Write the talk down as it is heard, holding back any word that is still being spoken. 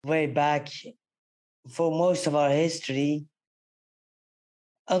way back, for most of our history,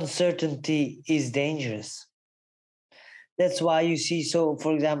 uncertainty is dangerous. That's why you see, so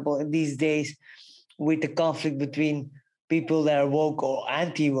for example, in these days, with the conflict between people that are woke or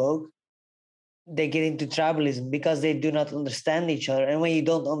anti-woke, they get into tribalism because they do not understand each other. And when you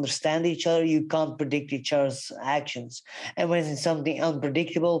don't understand each other, you can't predict each other's actions. And when it's something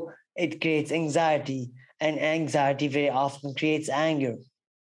unpredictable, it creates anxiety. And anxiety very often creates anger.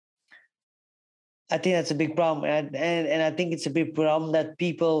 I think that's a big problem. And I think it's a big problem that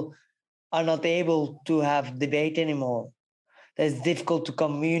people are not able to have debate anymore. That's difficult to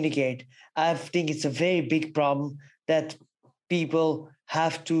communicate. I think it's a very big problem that people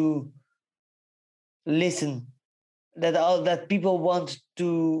have to listen, that people want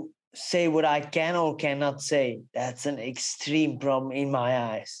to say what I can or cannot say. That's an extreme problem in my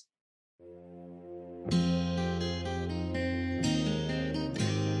eyes.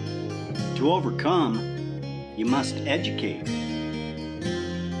 To overcome, you must educate.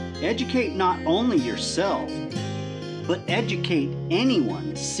 Educate not only yourself, but educate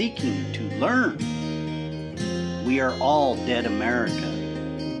anyone seeking to learn. We are all dead America.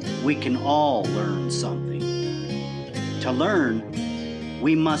 We can all learn something. To learn,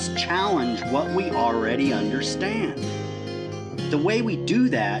 we must challenge what we already understand. The way we do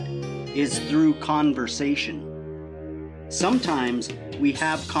that is through conversation. Sometimes we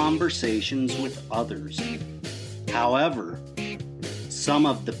have conversations with others. However, some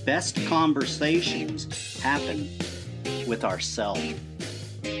of the best conversations happen with ourselves.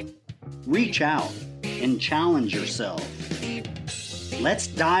 Reach out and challenge yourself. Let's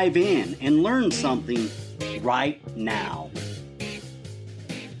dive in and learn something right now.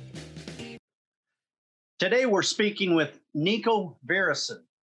 Today we're speaking with Nico Verresen.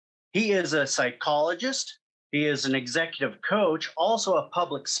 He is a psychologist. He is an executive coach, also a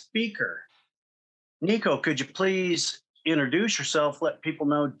public speaker. Nico, could you please introduce yourself, let people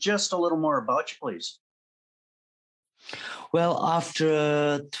know just a little more about you, please? Well, after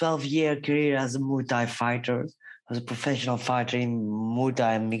a 12-year career as a Muay Thai fighter, as a professional fighter in Muay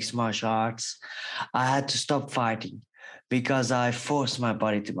Thai and mixed martial arts, I had to stop fighting because I forced my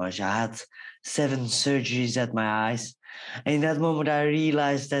body too much. I had 7 surgeries at my eyes. And in that moment, I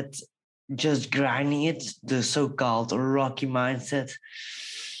realized that just grinding it, the so-called Rocky mindset,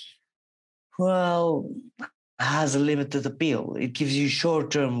 well, has a limited appeal. It gives you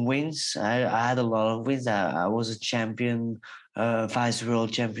short-term wins. I had a lot of wins. I was a champion, vice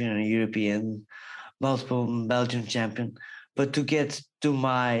world champion, a European, multiple Belgian champion. But to get to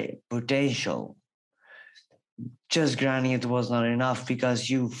my potential, just grinding it was not enough because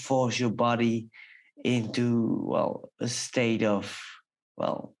you force your body into, well, a state of,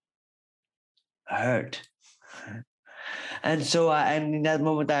 well, hurt. And so, and in that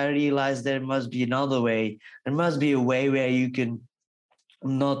moment, I realized there must be another way. There must be a way where you can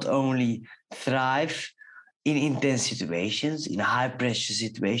not only thrive in intense situations, in high pressure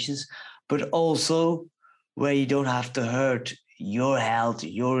situations, but also where you don't have to hurt your health,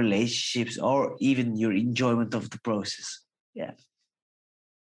 your relationships, or even your enjoyment of the process. Yeah.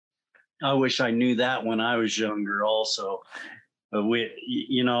 I wish I knew that when I was younger also.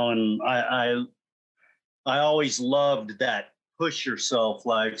 And I always loved that push yourself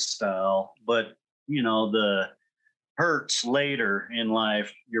lifestyle, but the hurts later in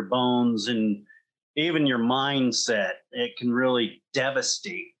life, your bones and even your mindset, it can really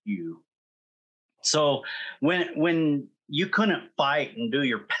devastate you. So when you couldn't fight and do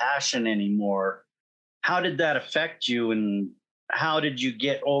your passion anymore, how did that affect you, and how did you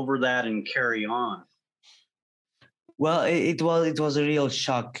get over that and carry on? Well, it was a real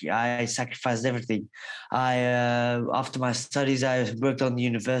shock. I sacrificed everything. I after my studies, I worked on the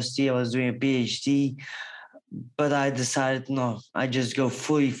university. I was doing a PhD, but I decided no, I just go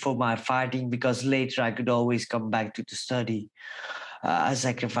fully for my fighting because later I could always come back to the study. I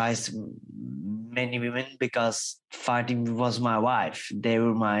sacrificed many women because fighting was my wife. They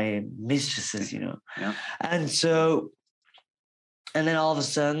were my mistresses, Yeah. And so, and then all of a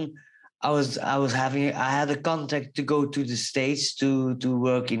sudden, I had a contract to go to the States to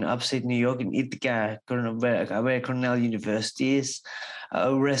work in upstate New York in Ithaca, where Cornell University is,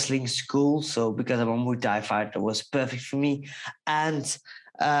 a wrestling school. So because I'm a Muay Thai fighter, it was perfect for me. And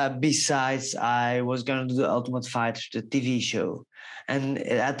besides, I was going to do the Ultimate Fighter, the TV show. And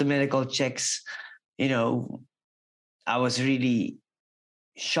at the medical checks, I was really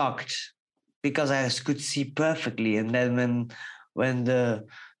shocked because I could see perfectly. And then when the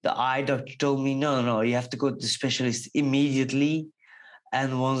eye doctor told me, no, you have to go to the specialist immediately.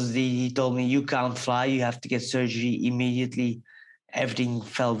 And once he told me, you can't fly, you have to get surgery immediately. everything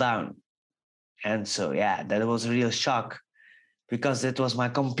fell down. And so, yeah, that was a real shock because it was my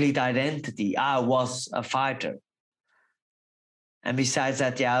complete identity. I was a fighter. And besides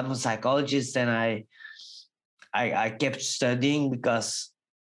that, yeah, I'm a psychologist, and I kept studying because,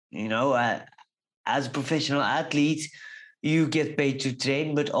 you know, as a professional athlete, you get paid to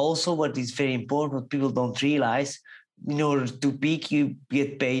train, but also what is very important, what people don't realize, in order to peak, you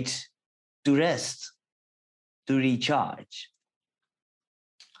get paid to rest, to recharge.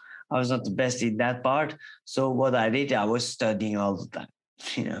 I was not the best in that part. So what I did, I was studying all the time,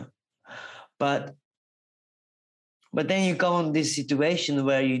 you know. But then you come on this situation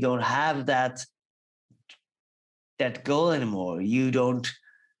where you don't have that goal anymore. You don't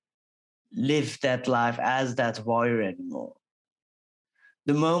live that life as that warrior anymore.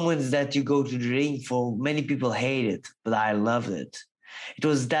 The moments that you go to the ring for, many people hate it, but I loved it. It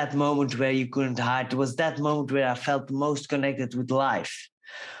was that moment where you couldn't hide. It was that moment where I felt most connected with life,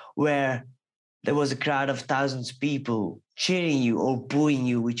 where there was a crowd of thousands of people cheering you or booing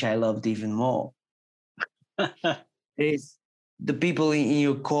you, which I loved even more. It's the people in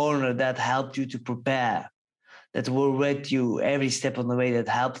your corner that helped you to prepare, that were with you every step on the way, that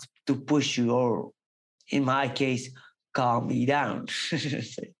helped to push you, or in my case, calm me down.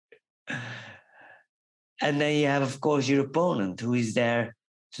 And then you have, of course, your opponent who is there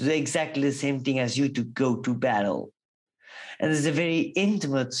to do exactly the same thing as you, to go to battle. And there's a very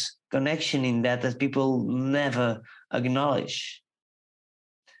intimate connection in that people never acknowledge.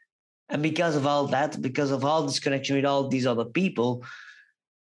 And because of all that, because of all this connection with all these other people,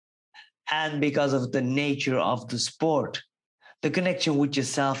 and because of the nature of the sport, the connection with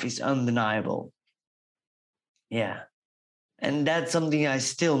yourself is undeniable. Yeah. And that's something I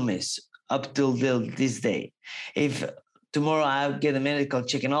still miss up till this day. If tomorrow I get a medical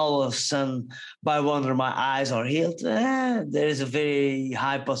check and all of a sudden, by wonder, my eyes are healed, there is a very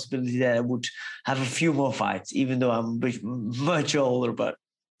high possibility that I would have a few more fights, even though I'm much older. But,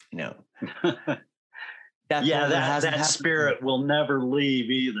 you know, that that spirit will never leave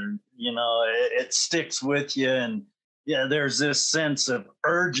either. You know, it sticks with you, and yeah, there's this sense of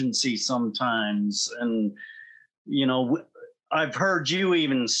urgency sometimes. And, you know, I've heard you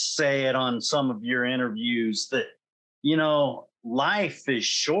even say it on some of your interviews that, you know, life is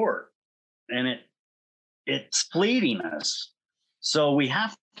short and it's fleeting us. So we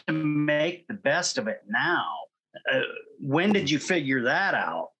have to make the best of it now. When did you figure that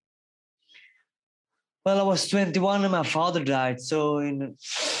out? Well, I was 21 and my father died. So in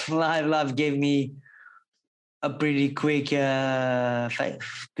life gave me a pretty quick me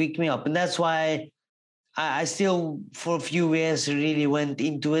up. And that's why I still, for a few years, really went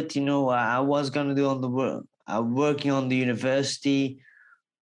into it. You know, I was going to do on the work, working on the university.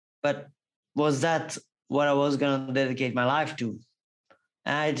 But was that what I was going to dedicate my life to?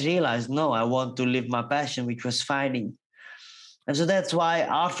 And I realized, no, I want to live my passion, which was fighting. And so that's why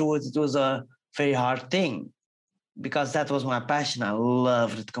afterwards it was a very hard thing, because that was my passion. I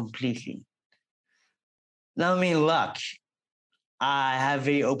loved it completely. Now, I mean, luck. I have a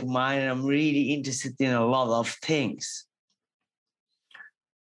very open mind and I'm really interested in a lot of things.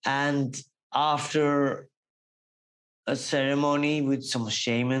 And after a ceremony with some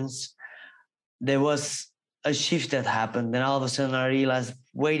shamans, there was a shift that happened. And all of a sudden I realized,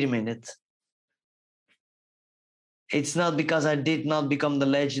 wait a minute. It's not because I did not become the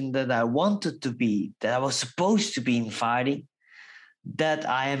legend that I wanted to be, that I was supposed to be in fighting, that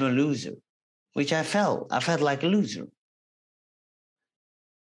I am a loser, which I felt. I felt like a loser.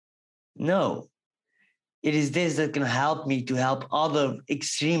 No, it is this that can help me to help other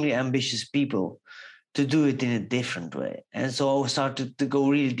extremely ambitious people to do it in a different way. And so I started to go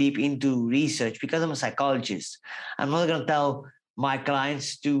really deep into research because I'm a psychologist. I'm not going to tell my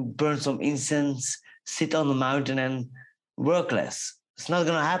clients to burn some incense, sit on the mountain and work less. It's not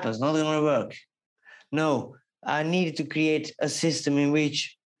going to happen. It's not going to work. No, I needed to create a system in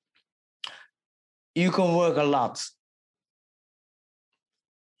which you can work a lot.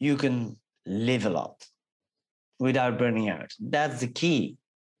 You can live a lot without burning out. That's the key.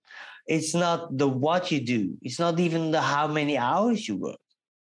 It's not the what you do. It's not even the how many hours you work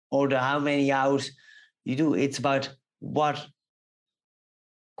or the how many hours you do. It's about what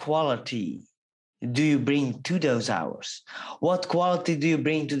quality do you bring to those hours? What quality do you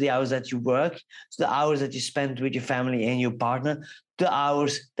bring to the hours that you work, to the hours that you spend with your family and your partner, the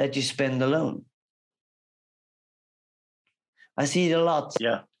hours that you spend alone? I see it a lot.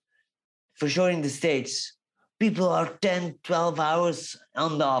 Yeah. For sure in the States, people are 10, 12 hours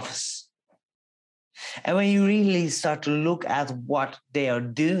on the office. And when you really start to look at what they are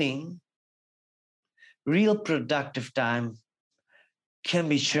doing, real productive time can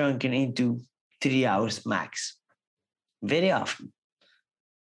be shrunken into 3 hours max. Very often.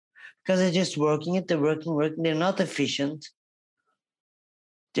 Because they're just working it, they're working, they're not efficient.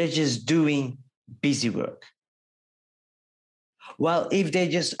 They're just doing busy work. Well, if they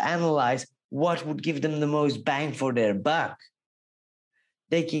just analyze what would give them the most bang for their buck,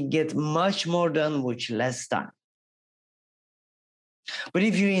 they can get much more done with less time. But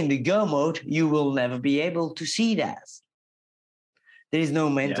if you're in the go mode, you will never be able to see that. There is no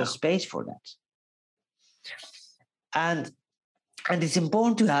mental space for that. And it's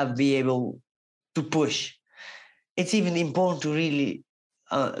important to be able to push. It's even important to really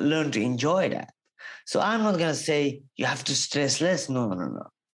learn to enjoy that. So I'm not going to say you have to stress less. No.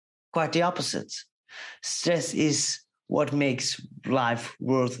 Quite the opposite. Stress is what makes life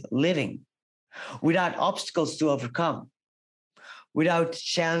worth living. Without obstacles to overcome, without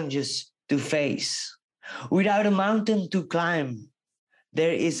challenges to face, without a mountain to climb,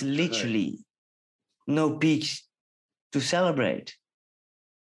 there is literally no peaks to celebrate.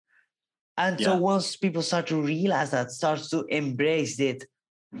 And so once people start to realize that, starts to embrace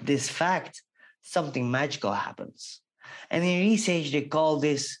this fact, something magical happens. And in research, they call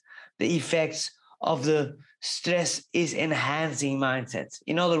this the effects of the stress is enhancing mindset.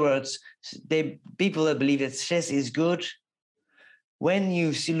 In other words, people that believe that stress is good, when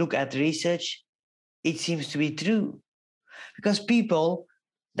you look at research, it seems to be true. Because people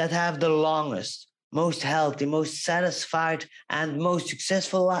that have the longest, most healthy, most satisfied, and most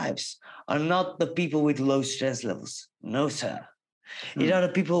successful lives are not the people with low stress levels. No, sir. It are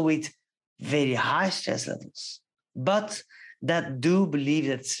the people with very high stress levels, but that do believe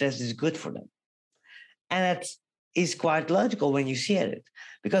that stress is good for them. And that is quite logical when you see it.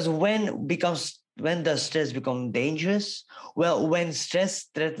 Because when does stress become dangerous? Well, when stress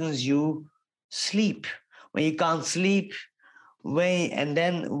threatens you sleep. When you can't sleep, when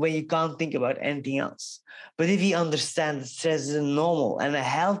you can't think about anything else. But if you understand that stress is a normal and a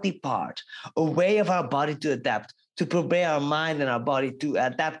healthy part, a way of our body to adapt, to prepare our mind and our body to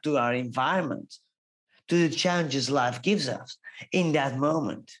adapt to our environment, to the challenges life gives us in that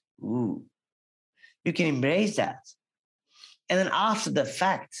moment, you can embrace that. And then after the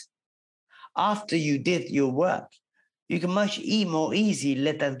fact, after you did your work, you can much more easily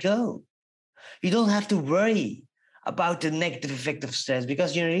let that go. You don't have to worry about the negative effect of stress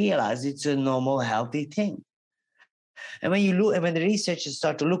because you realize it's a normal, healthy thing. And when the researchers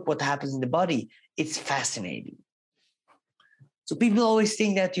start to look what happens in the body, it's fascinating. So people always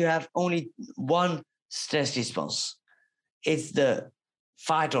think that you have only one stress response. It's the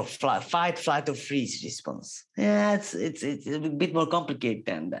fight, flight, or freeze response. Yeah, it's a bit more complicated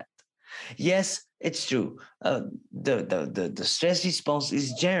than that. Yes, it's true. The stress response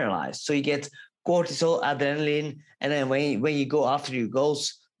is generalized. So you get cortisol, adrenaline, and then when you go after your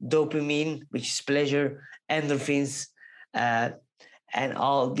goals, dopamine, which is pleasure, endorphins, and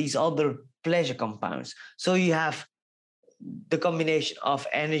all these other pleasure compounds. So you have the combination of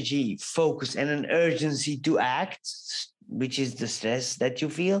energy, focus, and an urgency to act, which is the stress that you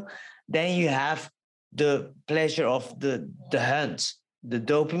feel. Then you have the pleasure of the hunt, the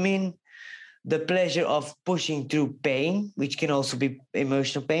dopamine, the pleasure of pushing through pain, which can also be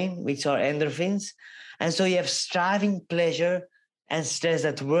emotional pain, which are endorphins. And so you have striving, pleasure, and stress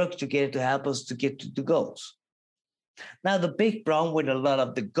that work together to help us to get to the goals. Now, the big problem with a lot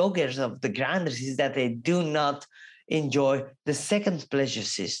of the go-getters, of the grinders, is that they do not enjoy the second pleasure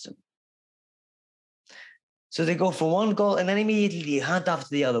system. So they go for one goal and then immediately hunt after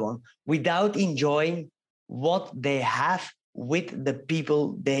the other one without enjoying what they have with the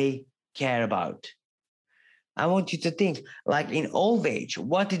people they care about. I want you to think, like in old age,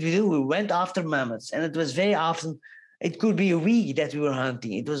 what did we do? We went after mammoths, and it was very often, it could be a week that we were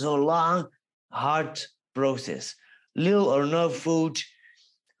hunting. It was a long, hard process. Little or no food,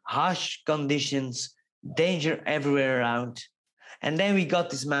 harsh conditions, danger everywhere around. And then we got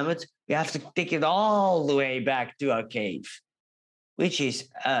this mammoth. We have to take it all the way back to our cave, which is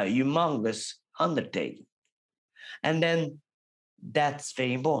a humongous undertaking. And then that's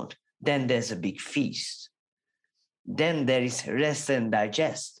very important. Then there's a big feast. Then there is rest and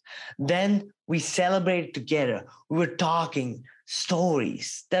digest. Then we celebrate together. We were talking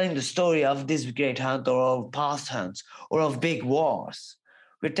stories, telling the story of this great hunt or of past hunts or of big wars.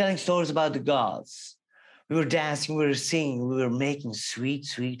 We're telling stories about the gods. We were dancing, we were singing, we were making sweet,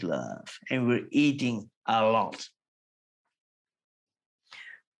 sweet love, and we were eating a lot.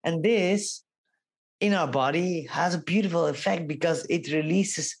 And this in our body has a beautiful effect because it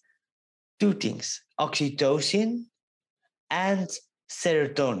releases two things: oxytocin and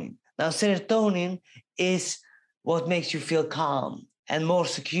serotonin. Now, serotonin is what makes you feel calm and more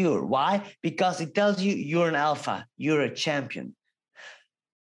secure. Why? Because it tells you you're an alpha, you're a champion.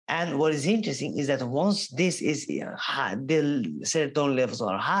 And what is interesting is that once this is high, the serotonin levels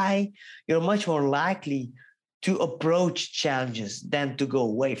are high, you're much more likely to approach challenges than to go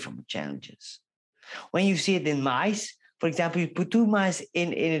away from challenges. When you see it in mice, for example, you put two mice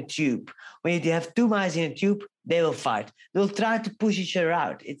in a tube. When you have two mice in a tube, they will fight. They'll try to push each other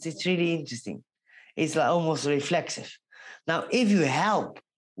out. It's really interesting. It's like almost reflexive. Now, if you help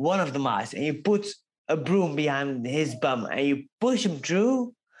one of the mice and you put a broom behind his bum and you push him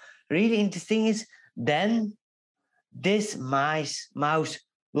through, really interesting is then this mouse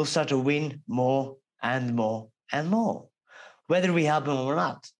will start to win more and more and more, whether we help him or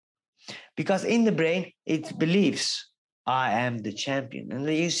not. Because in the brain, it believes I am the champion. And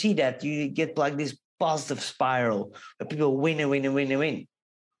you see that you get like this positive spiral where people win and win and win and win.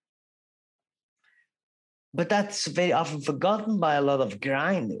 But that's very often forgotten by a lot of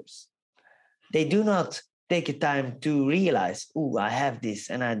grinders. They do not take a time to realize, oh, I have this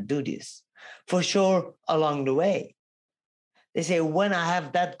and I do this. For sure, along the way. They say, when I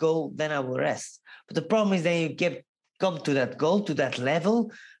have that goal, then I will rest. But the problem is then you come to that goal, to that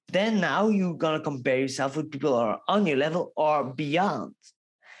level, then now you're going to compare yourself with people who are on your level or beyond.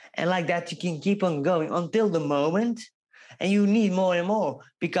 And like that, you can keep on going until the moment, and you need more and more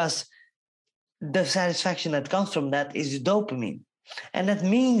because the satisfaction that comes from that is dopamine. And that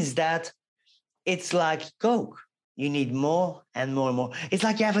means that it's like Coke. You need more and more and more. It's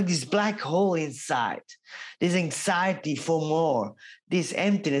like you have like this black hole inside, this anxiety for more, this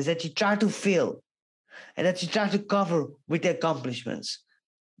emptiness that you try to fill and that you try to cover with accomplishments.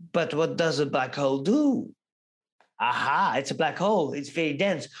 But what does a black hole do? Aha, it's a black hole. It's very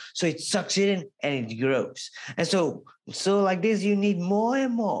dense. So it sucks it in and it grows. And so like this, you need more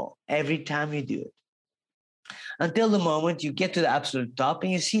and more every time you do it. Until the moment you get to the absolute top,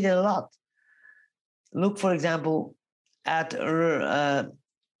 and you see that a lot. Look, for example, at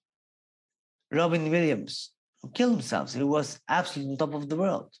Robin Williams, who killed himself. He was absolutely on top of the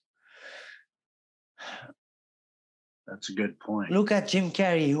world. That's a good point. Look at Jim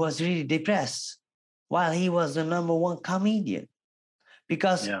Carrey, who was really depressed while he was the number one comedian.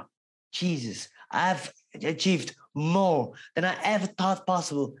 Because, Jesus, I've achieved more than I ever thought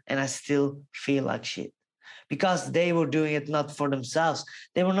possible, and I still feel like shit. Because they were doing it not for themselves.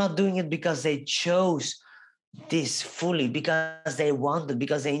 They were not doing it because they chose this fully, because they wanted,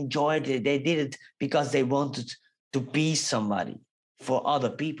 because they enjoyed it. They did it because they wanted to be somebody for other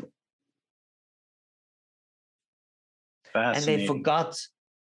people. And they forgot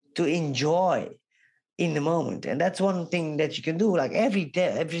to enjoy in the moment. And that's one thing that you can do, like every day,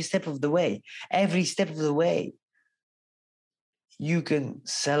 every step of the way, you can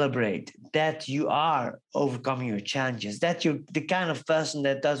celebrate that you are overcoming your challenges, that you're the kind of person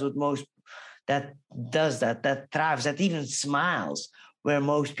that does what most, that thrives, that even smiles where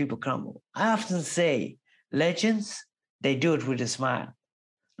most people crumble. I often say, legends, they do it with a smile.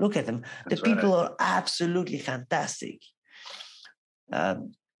 Look at them. The people are absolutely fantastic.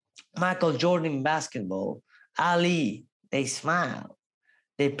 Michael Jordan in basketball, Ali, they smile,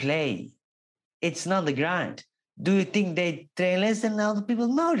 they play. It's not the grind. Do you think they train less than other people?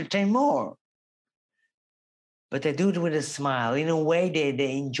 No, they train more. But they do it with a smile. In a way,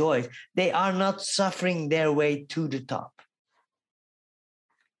 they enjoy it. They are not suffering their way to the top.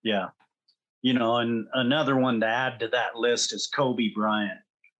 Yeah. You know, and another one to add to that list is Kobe Bryant,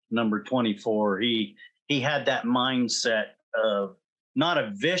 number 24. He had that mindset of not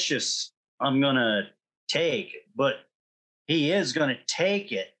a vicious, I'm going to take, but he is going to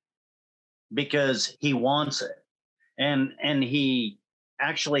take it because he wants it. And he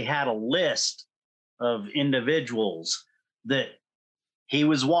actually had a list of individuals that he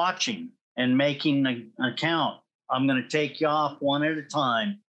was watching and making an account. I'm going to take you off one at a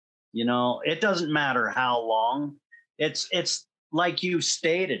time. You know, it doesn't matter how long. It's like you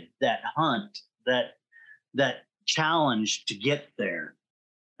stated, that hunt, that challenge to get there.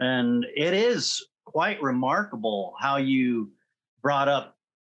 And it is quite remarkable how you brought up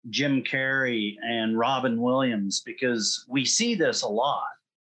Jim Carrey and Robin Williams, because we see this a lot.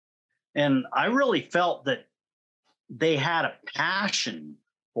 And I really felt that they had a passion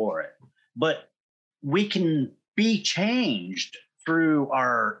for it, but we can be changed through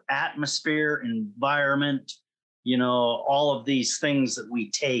our atmosphere, environment, you know, all of these things that we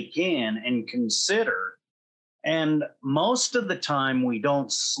take in and consider. And most of the time we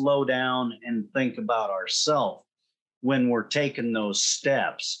don't slow down and think about ourselves when we're taking those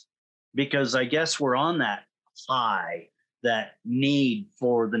steps, because I guess we're on that high, that need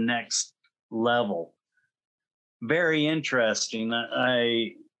for the next level. Very interesting.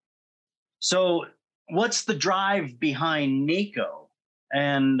 So what's the drive behind Nico,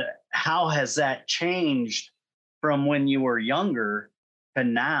 and how has that changed from when you were younger to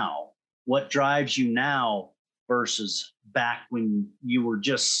now? What drives you now versus back when you were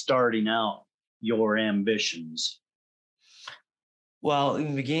just starting out your ambitions? Well, in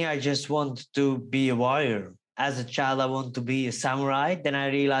the beginning, I just wanted to be a warrior. As a child, I wanted to be a samurai. Then I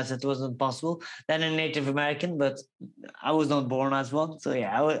realized it wasn't possible. Then a Native American, but I was not born as one. So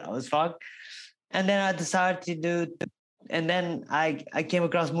yeah, I was fucked. And then I decided to do, and then I came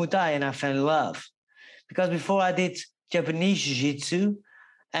across Muay Thai and I fell in love. Because before I did Japanese Jiu-Jitsu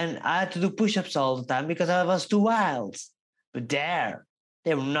and I had to do push-ups all the time because I was too wild. But there,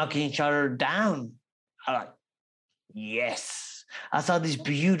 they were knocking each other down. I like, yes. I saw this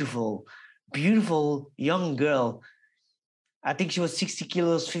beautiful, beautiful young girl. I think she was 60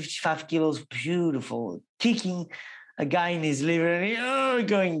 kilos, 55 kilos, beautiful, kicking a guy in his liver and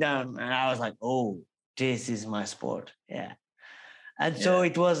going down. And I was like, oh, this is my sport. Yeah. And so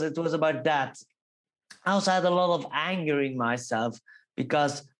Yeah. it was about that. I also had a lot of anger in myself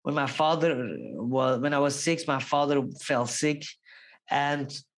because when when I was 6, my father fell sick.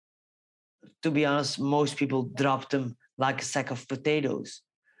 And to be honest, most people dropped him like a sack of potatoes.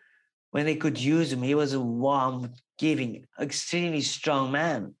 When they could use him, he was a warm, giving, extremely strong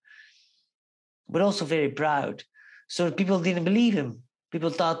man, but also very proud. So people didn't believe him. People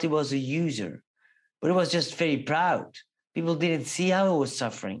thought he was a user, but he was just very proud. People didn't see how he was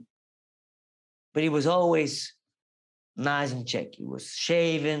suffering, but he was always nice and check. He was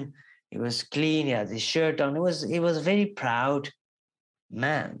shaven, he was clean, he had his shirt on. He was a very proud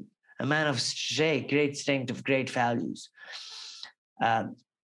man, a man of great strength, of great values. Um,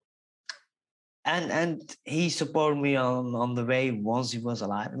 and he supported me on the way once he was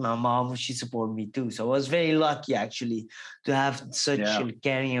alive. My mom, she supported me too. So I was very lucky actually to have such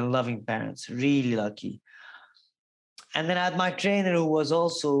caring and loving parents. Really lucky. And then I had my trainer who was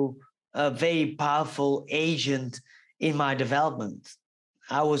also a very powerful agent in my development.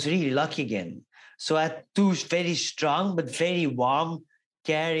 I was really lucky again. So I had two very strong but very warm,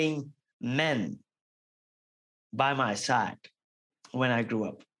 caring men by my side when I grew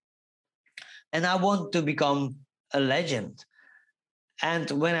up. And I want to become a legend.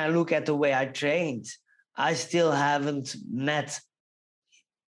 And when I look at the way I trained, I still haven't met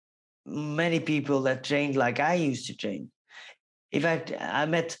many people that trained like I used to train. In fact, I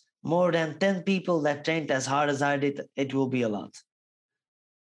met more than 10 people that trained as hard as I did. It will be a lot.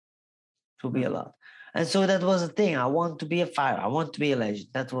 It will be a lot. And so that was the thing. I want to be a fighter. I want to be a legend.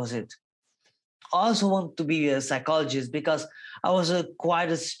 That was it. I also want to be a psychologist because I was quite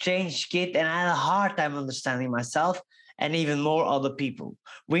a strange kid and I had a hard time understanding myself and even more other people.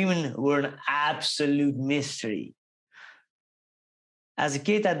 Women were an absolute mystery. As a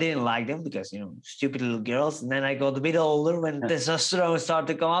kid, I didn't like them because, stupid little girls. And then I got a bit older when testosterone started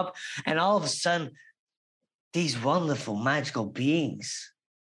to come up. And all of a sudden, these wonderful, magical beings.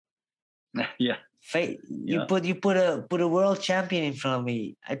 Yeah. You put a world champion in front of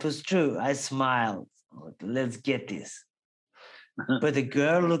me. It was true. I smiled. Let's get this. But the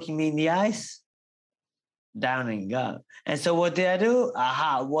girl looking me in the eyes, down and go. And so what did I do?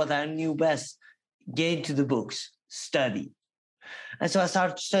 Aha, what I knew best. Get into the books, study. And so I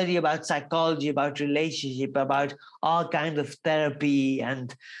started to study about psychology, about relationship, about all kinds of therapy.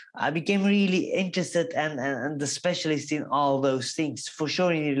 And I became really interested and the specialist in all those things, for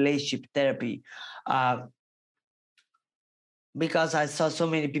sure in relationship therapy. Because I saw so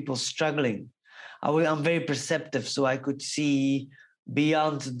many people struggling. I'm very perceptive, so I could see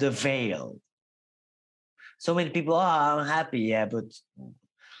beyond the veil. So many people, I'm happy, yeah, but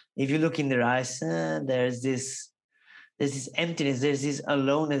if you look in their eyes, there's this emptiness, there's this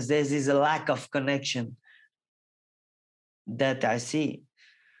aloneness, there's this lack of connection that I see.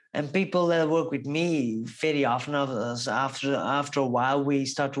 And people that work with me very often, after a while, we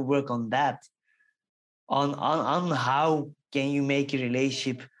start to work on that, on how can you make a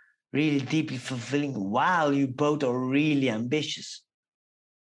relationship really deeply fulfilling while you both are really ambitious.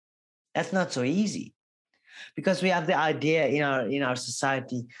 That's not so easy because we have the idea in our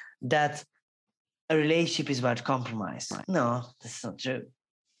society that a relationship is about compromise. No, that's not true.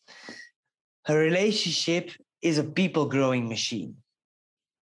 A relationship is a people growing machine.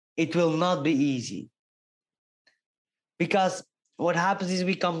 It will not be easy because what happens is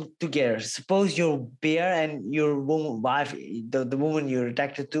we come together. Suppose you're beer and your wife, the woman you're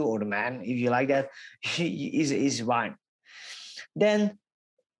attracted to, or the man, if you like that, is wine. Then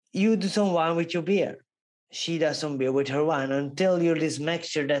you do some wine with your beer. she does some beer with her wine until you're this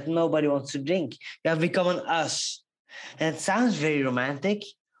mixture that nobody wants to drink. You have become an us. And it sounds very romantic.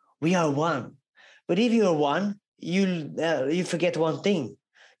 We are one. But if you're one, you forget one thing.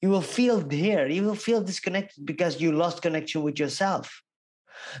 You will feel here. You will feel disconnected because you lost connection with yourself.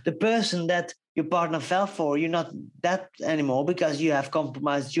 The person that your partner fell for, you're not that anymore because you have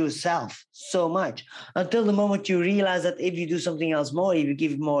compromised yourself so much. Until the moment you realize that if you do something else more, if you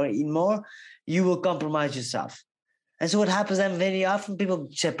give more in more, you will compromise yourself. And so what happens then very often people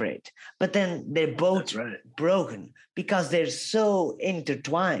separate, but then they're both broken because they're so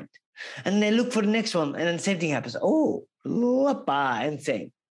intertwined. And they look for the next one, and then the same thing happens. Oh, and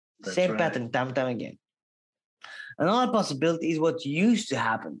same. Same pattern time and time again. Another possibility is what used to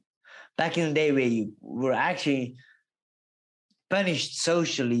happen back in the day where you were actually punished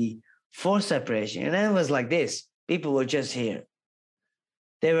socially for separation. And then it was like this. People were just here.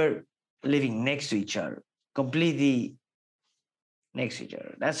 They were living next to each other, completely next to each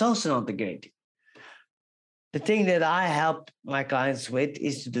other. That's also not the great. The thing that I help my clients with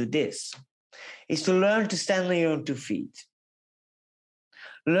is to do this, is to learn to stand on your own 2 feet.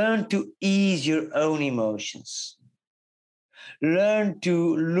 Learn to ease your own emotions. Learn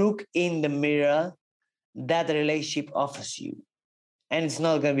to look in the mirror that the relationship offers you. And it's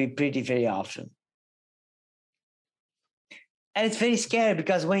not going to be pretty very often. And it's very scary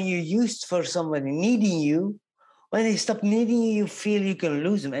because when you're used for somebody needing you, when they stop needing you, you feel you can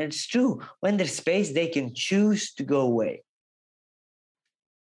lose them. And it's true. When there's space, they can choose to go away.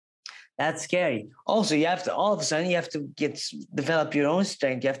 That's scary. Also, you have to, all of a sudden, you have to develop your own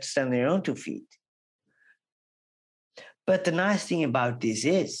strength. You have to stand on your own 2 feet. But the nice thing about this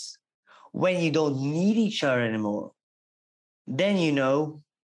is when you don't need each other anymore, then you know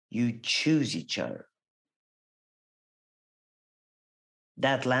you choose each other.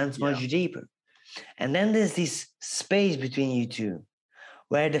 That lands much deeper. And then there's this space between you two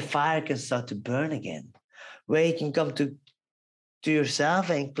where the fire can start to burn again, where you can come to yourself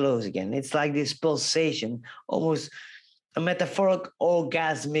and close again. It's like this pulsation, almost a metaphoric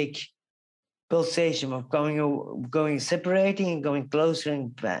orgasmic pulsation of going separating and going closer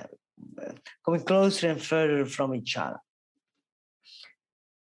and further from each other.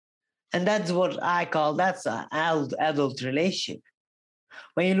 And that's what I call, that's an adult relationship.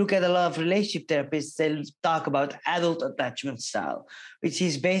 When you look at a lot of relationship therapists, they talk about adult attachment style, which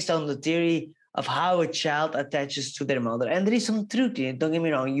is based on the theory of how a child attaches to their mother. And there is some truth in it. Don't get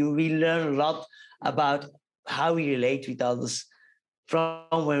me wrong. We learn a lot about how we relate with others from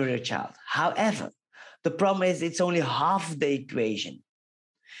when we're a child. However, the problem is it's only half the equation.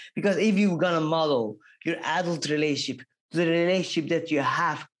 Because if you're going to model your adult relationship to the relationship that you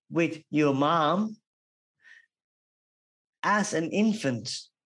have with your mom, as an infant,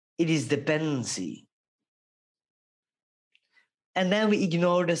 it is dependency. And then we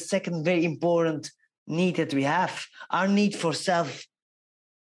ignore the second very important need that we have, our need for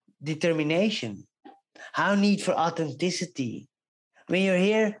self-determination, our need for authenticity. When you're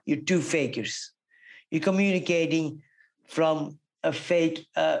here, you're two fakers. You're communicating from a fake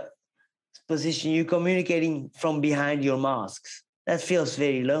position. You're communicating from behind your masks. That feels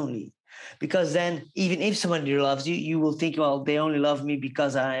very lonely. Because then, even if somebody loves you, you will think, well, they only love me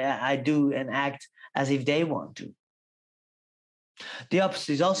because I do and act as if they want to. The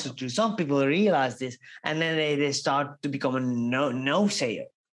opposite is also true. Some people realize this, and then they start to become a no-sayer,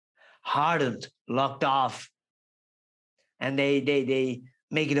 hardened, locked off, and they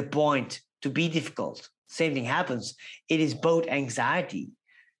make it a point to be difficult. Same thing happens. It is both anxiety.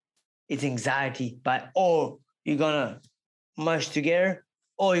 It's anxiety by, or you're going to mush together,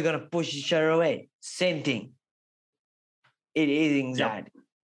 or you're going to push each other away. Same thing. It is anxiety. Yep.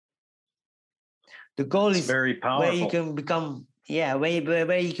 The goal is very powerful. Where you can become,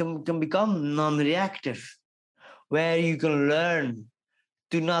 where you can become non-reactive, where you can learn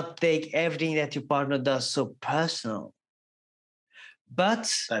to not take everything that your partner does so personal. But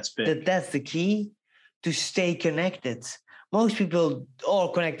that's the key to stay connected. Most people all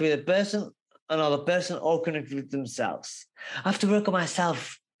connect with another person, or connect with themselves. I have to work on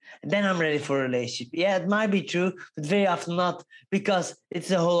myself. Then I'm ready for a relationship. Yeah, it might be true, but very often not, because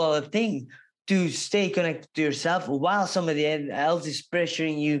it's a whole other thing to stay connected to yourself while somebody else is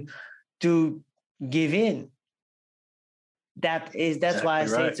pressuring you to give in. That's exactly why I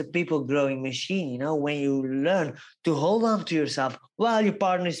say it's a people growing machine. You know, when you learn to hold on to yourself while your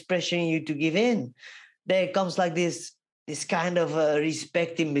partner is pressuring you to give in, there comes like this kind of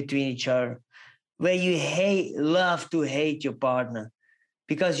respect in between each other, where you love to hate your partner,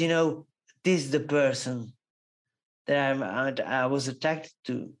 because you know this is the person that I was attracted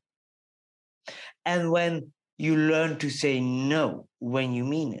to. And when you learn to say no when you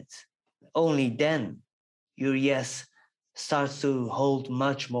mean it, only then your yes starts to hold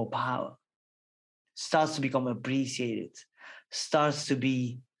much more power, starts to become appreciated, starts to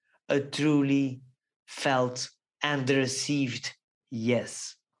be a truly felt and received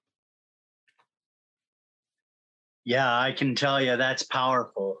yes. Yeah, I can tell you that's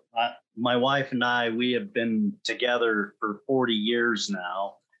powerful. My wife and I, we have been together for 40 years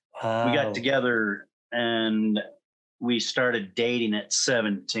now. We got Wow. together and we started dating at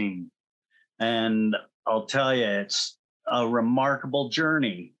 17. And I'll tell you, it's a remarkable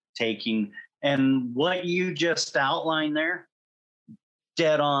journey taking, and what you just outlined there,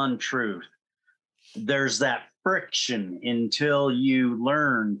 dead on truth. There's that friction until you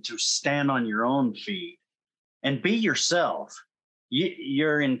learn to stand on your own feet and be yourself.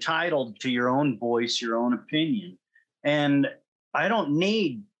 You're entitled to your own voice, your own opinion. And I don't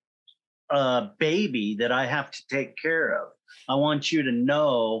need a baby that I have to take care of. I want you to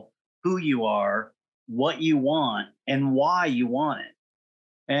know who you are, what you want, and why you want it.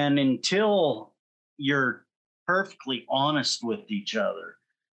 And until you're perfectly honest with each other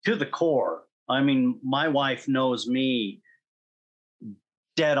to the core, I mean, my wife knows me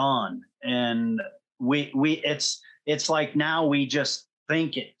dead on, and we it's like now we just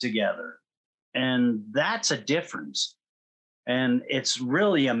think it together, and that's a difference. And it's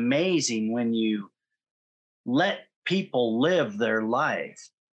really amazing when you let people live their life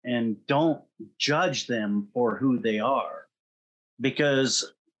and don't judge them for who they are,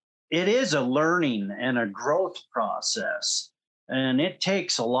 because it is a learning and a growth process, and it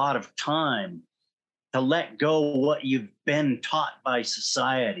takes a lot of time to let go what you've been taught by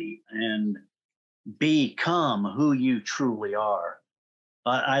society and become who you truly are.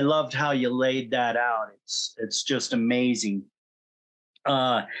 I loved how you laid that out. It's just amazing,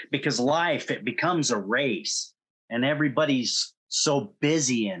 because life, it becomes a race, and everybody's so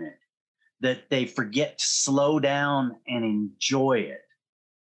busy in it that they forget to slow down and enjoy it.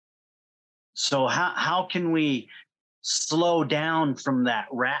 So how can we slow down from that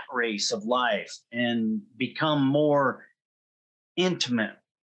rat race of life and become more intimate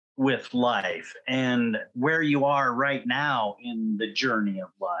with life and where you are right now in the journey of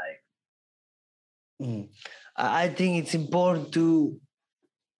life? Mm. I think it's important to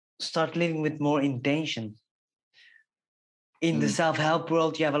start living with more intention. In the Mm, self-help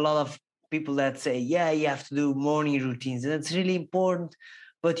world, you have a lot of people that say, yeah, you have to do morning routines, and it's really important,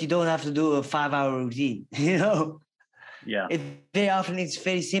 but you don't have to do a 5-hour routine. yeah, It very often it's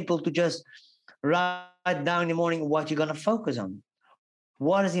very simple to just write down in the morning what you're going to focus on.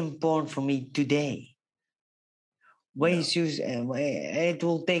 What is important for me today? When you yeah, choose, and it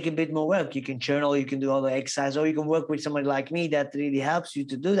will take a bit more work. You can journal, you can do all the exercise, or you can work with somebody like me that really helps you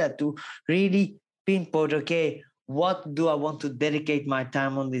to do that, to really pinpoint, okay, what do I want to dedicate my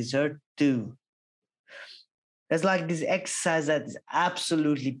time on this earth to? It's like this exercise that is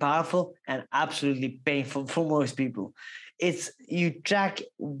absolutely powerful and absolutely painful for most people. It's you track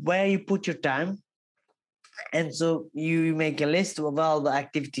where you put your time, and so you make a list of all the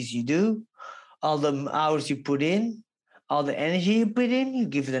activities you do, all the hours you put in, all the energy you put in, you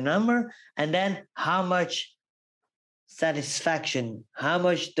give the number, and then how much satisfaction, how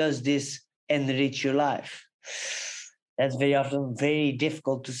much does this enrich your life? That's very often very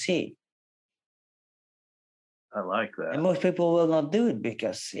difficult to see. I like And most people will not do it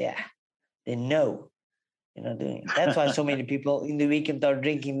because, yeah, they know you're not doing it. That's why so that. many people in the weekend are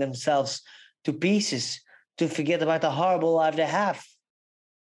drinking themselves to pieces to forget about the horrible life they have,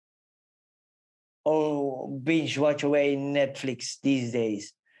 or binge watch away Netflix these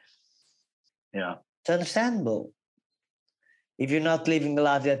days. Yeah, It's understandable. If you're not living the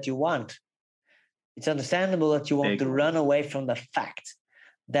life that you want, it's understandable that you want big to one. run away from the fact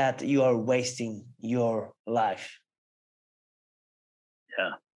that you are wasting your life.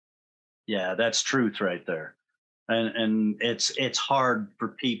 Yeah, yeah, that's truth right there. And it's hard for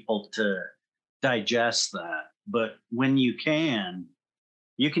people to digest that, but when you can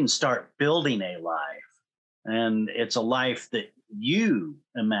start building a life, and it's a life that you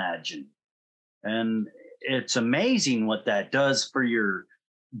imagine. And it's amazing what that does for your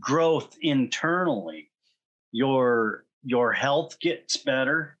growth internally. Your health gets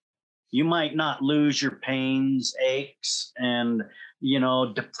better. You might not lose your pains, aches, and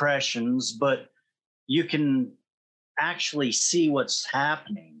depressions, but you can actually see what's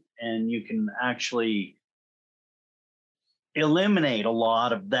happening, and you can actually eliminate a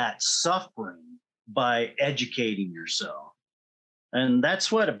lot of that suffering by educating yourself. And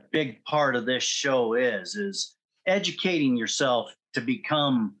that's what a big part of this show is educating yourself to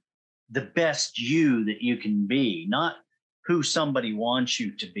become the best you that you can be, not who somebody wants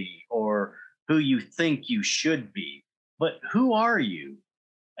you to be or who you think you should be, but who are you?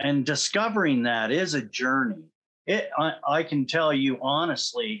 And discovering that is a journey. I can tell you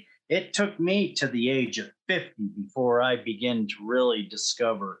honestly, it took me to the age of 50 before I began to really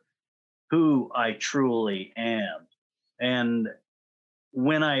discover who I truly am. And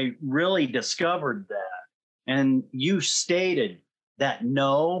when I really discovered that, and you stated that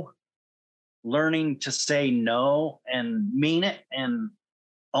no, learning to say no and mean it and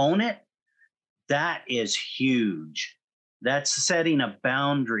own it, that is huge. That's setting a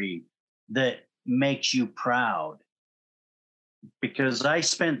boundary that makes you proud. Because I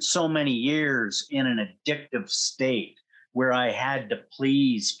spent so many years in an addictive state where I had to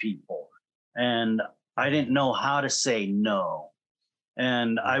please people and I didn't know how to say no.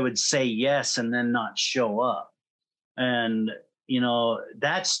 And I would say yes and then not show up. And,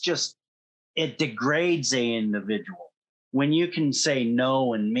 that's just, it degrades a individual when you can say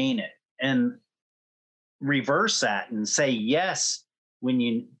no and mean it and reverse that and say yes when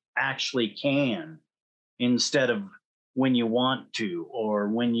you actually can instead of when you want to or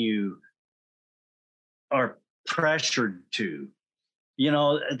when you are pressured to.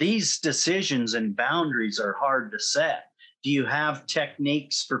 These decisions and boundaries are hard to set. Do you have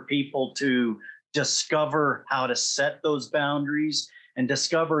techniques for people to discover how to set those boundaries and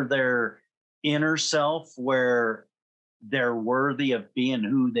discover their inner self where they're worthy of being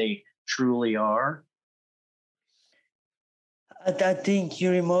who they truly are? I think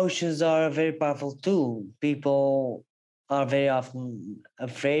your emotions are a very powerful tool. People are very often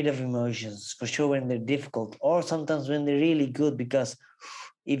afraid of emotions, for sure, when they're difficult, or sometimes when they're really good, because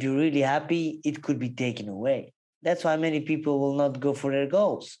if you're really happy, it could be taken away. That's why many people will not go for their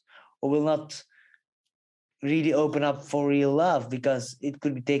goals or will not really open up for real love because it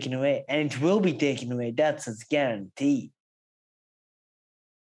could be taken away, and it will be taken away. That's a guarantee.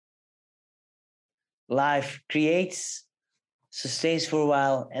 Life creates, sustains for a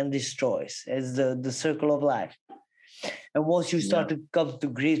while, and destroys. It's the circle of life. And once you start to come to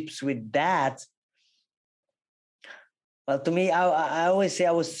grips with that, well, to me, I always say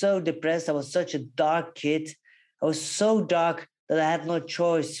I was so depressed. I was such a dark kid. I was so dark that I had no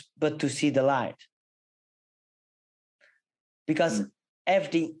choice but to see the light. Because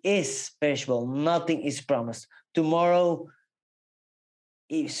everything is perishable. Nothing is promised. Tomorrow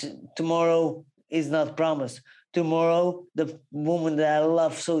is not promised. Tomorrow, the woman that I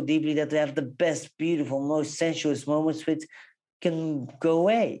love so deeply, that I have the best, beautiful, most sensuous moments with, can go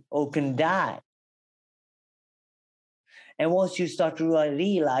away or can die. And once you start to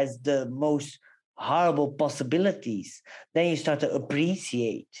realize the most horrible possibilities, then you start to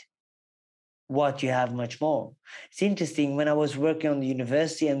appreciate what you have much more. It's interesting, when I was working on the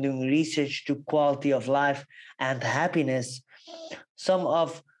university and doing research to quality of life and happiness, some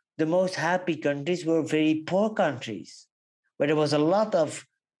of the most happy countries were very poor countries, where there was a lot of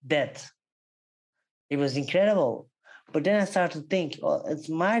debt. It was incredible. But then I started to think, well, it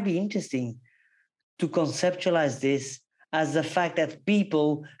might be interesting to conceptualize this as the fact that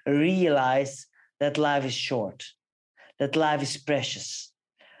people realize that life is short, that life is precious,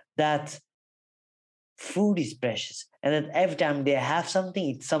 that food is precious, and that every time they have something,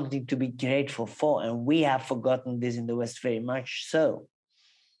 it's something to be grateful for. And we have forgotten this in the West very much so.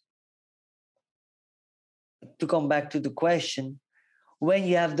 To come back to the question, when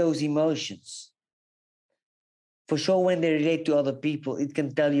you have those emotions, for sure, when they relate to other people, it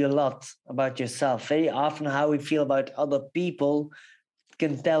can tell you a lot about yourself. Very often, how we feel about other people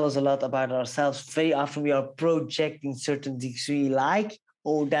can tell us a lot about ourselves. Very often, we are projecting certain things we like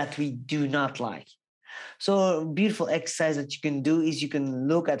or that we do not like. So, a beautiful exercise that you can do is you can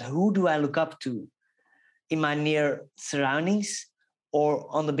look at, who do I look up to in my near surroundings or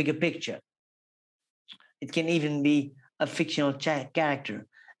on the bigger picture. It can even be a fictional character.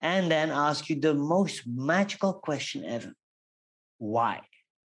 And then ask you the most magical question ever: why?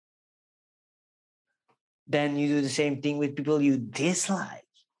 Then you do the same thing with people you dislike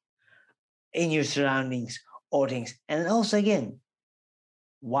in your surroundings or things. And also, again,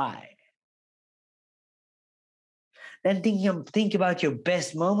 why? Then think about your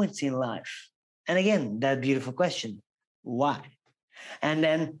best moments in life. And again, that beautiful question: why? And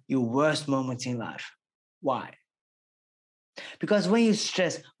then your worst moments in life: why? Because when you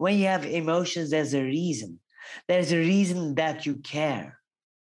stress, when you have emotions, there's a reason. There's a reason that you care.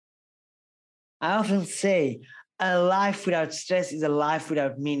 I often say a life without stress is a life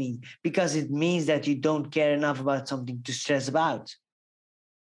without meaning, because it means that you don't care enough about something to stress about,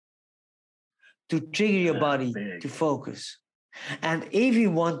 to trigger your body to focus. And if you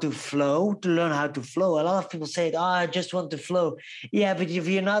want to flow, to learn how to flow, a lot of people say, "Oh, I just want to flow." Yeah, but if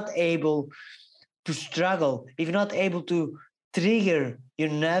you're not able to struggle, if you're not able to trigger your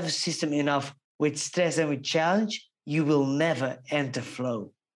nervous system enough with stress and with challenge, you will never enter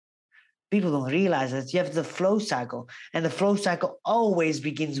flow. People don't realize that you have the flow cycle, and the flow cycle always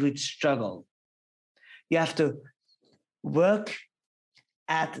begins with struggle. You have to work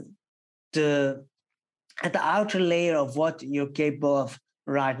at the outer layer of what you're capable of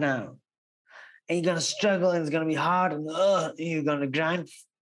right now. And you're gonna struggle, and it's gonna be hard, and you're gonna grind.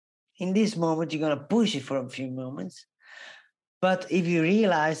 In this moment, you're gonna push it for a few moments. But if you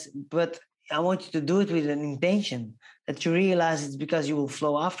realize, but I want you to do it with an intention that you realize it's because you will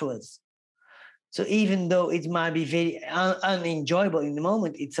flow afterwards. So even though it might be very unenjoyable in the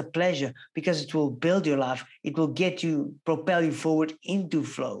moment, it's a pleasure because it will build your life. It will get you, propel you forward into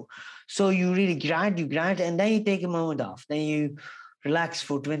flow. So you really grind, and then you take a moment off. Then you relax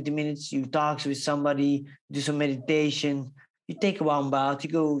for 20 minutes. You talk with somebody, do some meditation. You take a warm bath.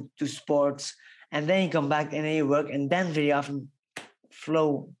 You go to sports, and then you come back and then you work. And then very often,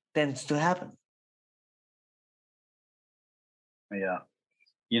 flow tends to happen. Yeah.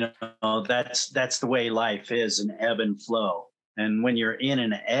 You know, that's the way life is, an ebb and flow. And when you're in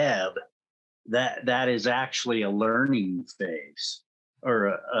an ebb, that is actually a learning phase,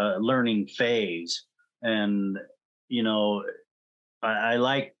 or a learning phase. And you know, I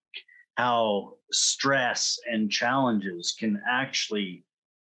like how stress and challenges can actually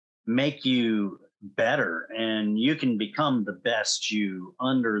make you better, and you can become the best you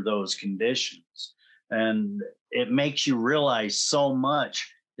under those conditions. And it makes you realize so much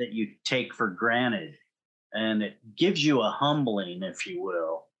that you take for granted, and it gives you a humbling, if you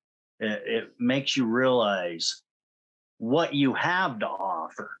will. It makes you realize what you have to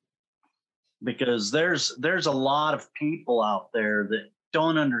offer, because there's a lot of people out there that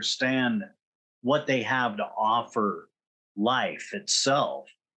don't understand what they have to offer life itself.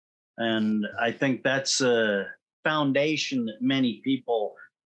 And I think that's a foundation that many people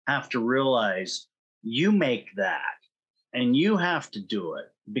have to realize. You make that, and you have to do it,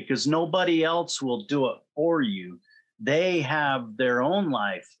 because nobody else will do it for you. They have their own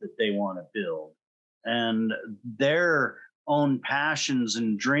life that they want to build, and their own passions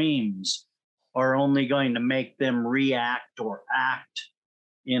and dreams are only going to make them react or act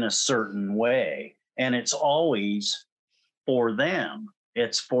in a certain way. And it's always for them,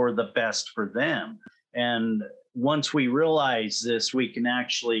 it's for the best for them. And once we realize this, we can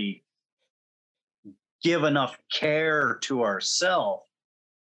actually give enough care to ourselves,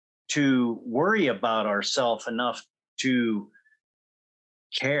 to worry about ourselves enough to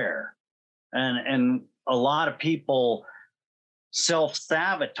care. And a lot of people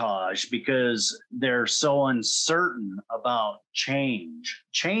self-sabotage because they're so uncertain about change.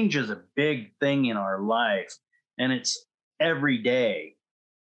 Change is a big thing in our life, and it's every day.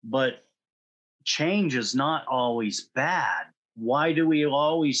 But change is not always bad. Why do we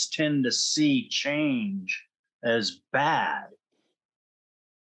always tend to see change as bad?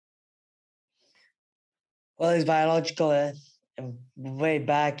 Well, it's biological. And way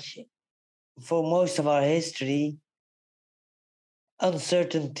back for most of our history,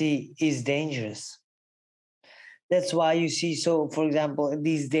 uncertainty is dangerous. That's why you see, so for example,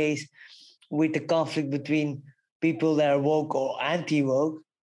 these days, with the conflict between people that are woke or anti-woke,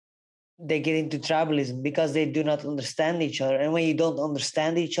 they get into tribalism because they do not understand each other. And when you don't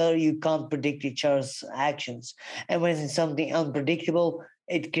understand each other, you can't predict each other's actions. And when it's something unpredictable,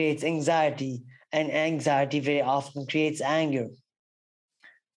 it creates anxiety, and anxiety very often creates anger.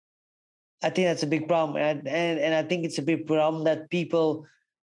 I think that's a big problem. And I think it's a big problem that people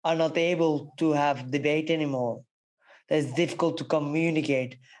are not able to have debate anymore. That's difficult to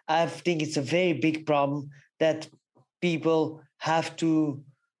communicate. I think it's a very big problem that people have to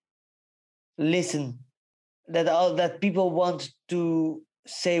listen, that people want to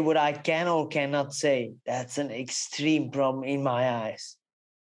say what I can or cannot say. That's an extreme problem in my eyes.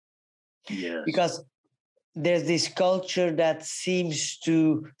 Yes. Because there's this culture that seems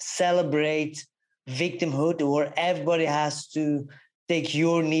to celebrate victimhood, where everybody has to take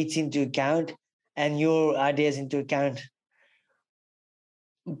your needs into account and your ideas into account.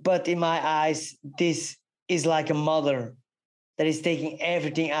 But in my eyes, this is like a mother that is taking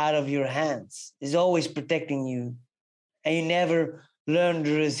everything out of your hands, is always protecting you. And you never learn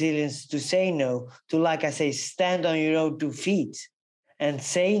the resilience to say no, to, like I say, stand on your own two feet and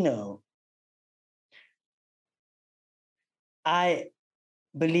say no. I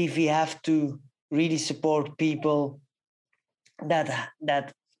believe we have to really support people that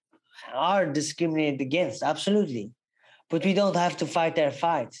are discriminated against, absolutely. but we don't have to fight their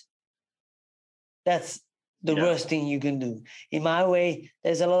fights. That's the worst thing you can do. In my way,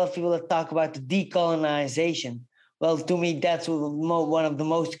 there's a lot of people that talk about the decolonization. Well, to me, that's one of the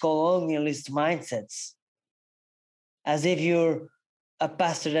most colonialist mindsets. As if you're a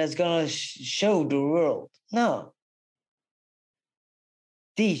pastor that's going to show the world. No.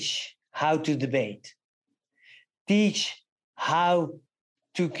 Teach how to debate. Teach how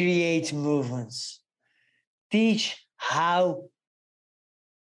to create movements. Teach how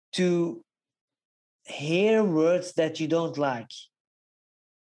to hear words that you don't like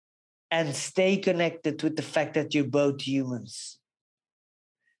and stay connected with the fact that you're both humans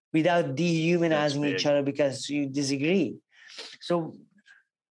without dehumanizing each other because you disagree. So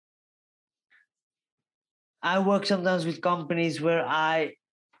I work sometimes with companies where I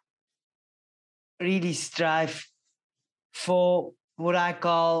really strive for what I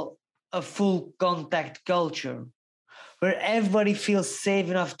call a full contact culture, where everybody feels safe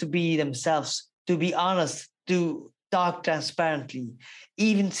enough to be themselves, to be honest, to talk transparently,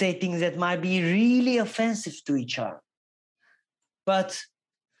 even say things that might be really offensive to each other. But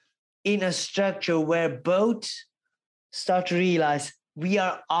in a structure where both start to realize we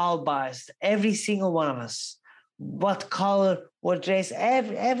are all biased, every single one of us, what color, what race,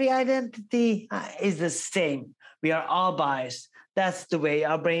 every identity is the same. We are all biased. That's the way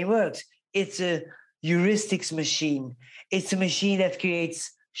our brain works. It's a heuristics machine. It's a machine that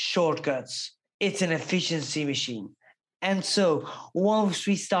creates shortcuts. It's an efficiency machine. And so once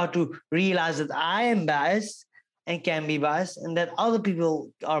we start to realize that I am biased and can be biased, and that other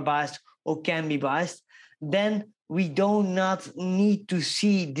people are biased or can be biased, then we do not need to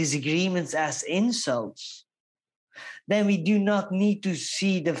see disagreements as insults. Then we do not need to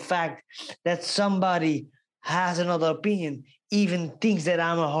see the fact that somebody has another opinion, even thinks that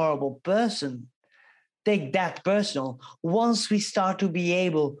I'm a horrible person. Take that personal. Once we start to be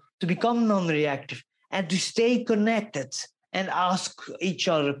able to become non-reactive and to stay connected and ask each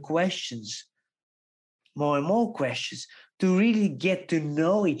other questions, more and more questions, to really get to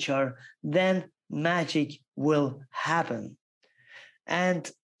know each other, then magic will happen. And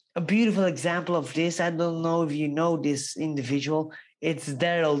a beautiful example of this, I don't know if you know this individual, it's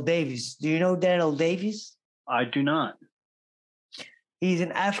Daryl Davis. Do you know Daryl Davis? I do not. He's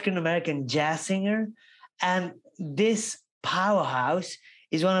an African-American jazz singer, and this powerhouse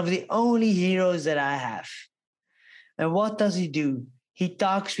is one of the only heroes that I have. And what does he do? He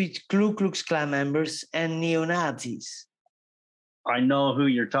talks with Ku Klux Klan members and neo-Nazis. I know who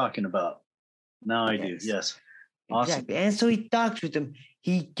you're talking about. Now I do, yes. Awesome. Exactly. And so he talks with them.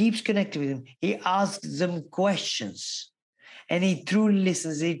 He keeps connecting with them. He asks them questions. And he truly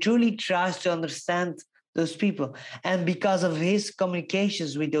listens. He truly tries to understand those people. And because of his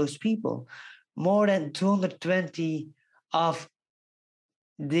communications with those people, more than 220 of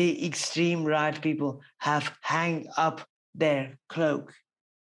the extreme right people have hung up their cloak.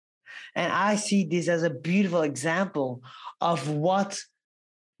 And I see this as a beautiful example of what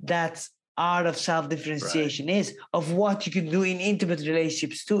that art of self-differentiation is, of what you can do in intimate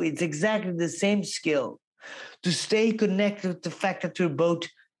relationships too. It's exactly the same skill to stay connected with the fact that we're both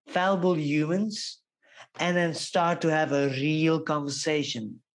fallible humans and then start to have a real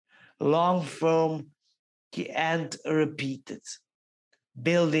conversation, long form and repeated,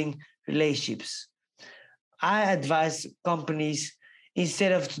 building relationships. I advise companies,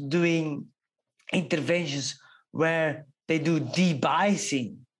 instead of doing interventions where they do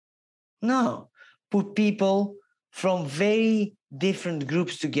debiasing, no, put people from very different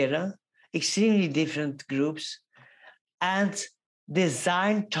groups together, extremely different groups, and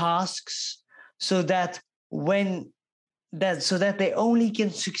design tasks so that they only can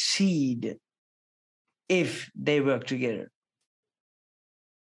succeed if they work together.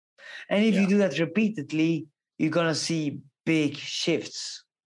 And if you do that repeatedly, you're gonna see big shifts,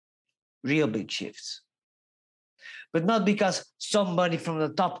 real big shifts. But not because somebody from the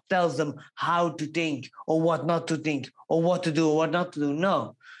top tells them how to think or what not to think or what to do or what not to do.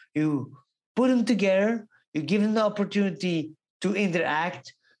 No, you put them together, you give them the opportunity to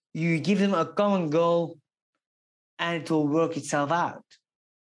interact, you give them a common goal, and it will work itself out.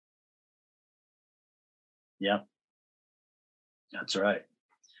 Yep. That's right.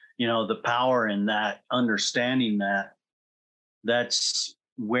 You know, the power in that, understanding that, that's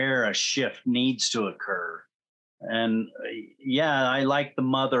where a shift needs to occur. And yeah, I like the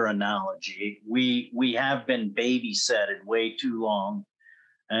mother analogy. We have been babysitted way too long,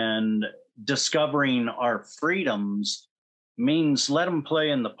 and discovering our freedoms means let them play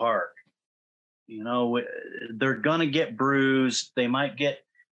in the park. You know, they're gonna get bruised. They might get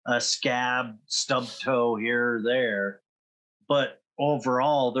a scab, stub toe here or there, but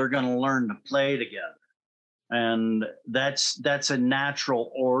overall they're going to learn to play together. And that's a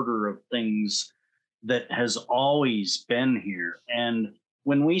natural order of things that has always been here. And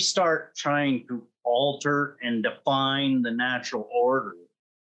when we start trying to alter and define the natural order,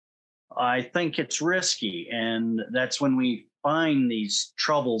 I think it's risky. And that's when we find these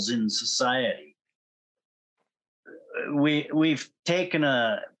troubles in society. We've taken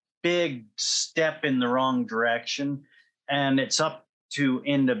a big step in the wrong direction, and it's up to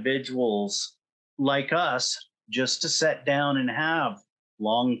individuals like us just to sit down and have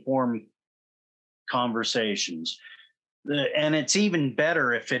long form conversations. And it's even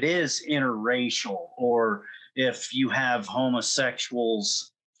better if it is interracial, or if you have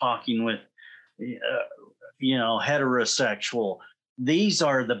homosexuals talking with heterosexual. These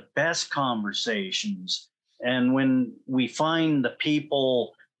are the best conversations. And when we find the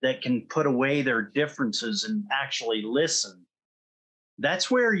people that can put away their differences and actually listen,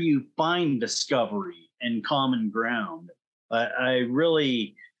 that's where you find discovery and common ground. I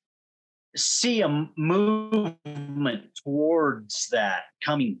really see a movement towards that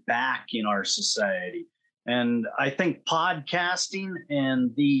coming back in our society. And I think podcasting and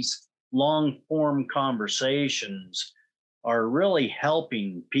these long form conversations are really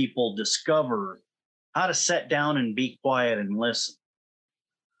helping people discover how to sit down and be quiet and listen.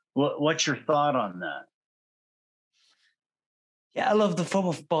 What's your thought on that? Yeah, I love the form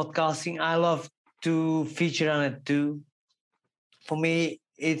of podcasting. I love to feature on it too. For me,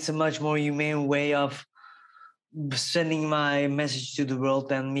 it's a much more humane way of sending my message to the world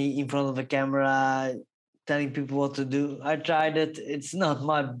than me in front of a camera telling people what to do. I tried it. It's not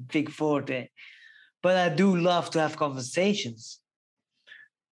my big forte, but I do love to have conversations.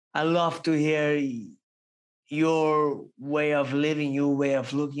 I love to hear your way of living, your way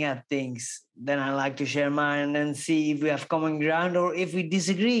of looking at things. Then I like to share mine and see if we have common ground or if we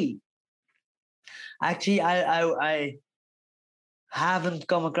disagree. Actually, I haven't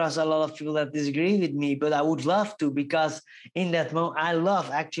come across a lot of people that disagree with me, but I would love to, because in that moment, I love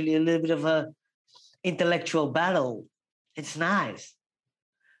actually a little bit of a intellectual battle. It's nice.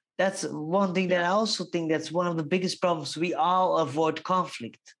 That's one thing that I also think that's one of the biggest problems. We all avoid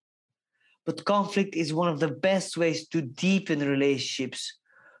conflict. But conflict is one of the best ways to deepen relationships,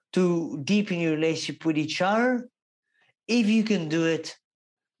 to deepen your relationship with each other, if you can do it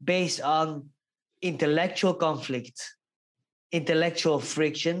based on intellectual conflict, intellectual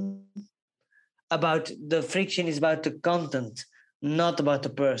friction. About the friction is about the content, not about the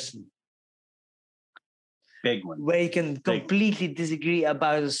person. Big one. Where you can completely disagree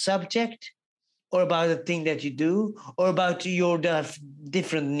about a subject or about the thing that you do or about your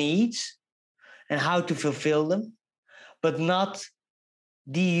different needs and how to fulfill them, but not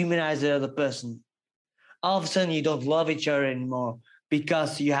dehumanize the other person. All of a sudden, you don't love each other anymore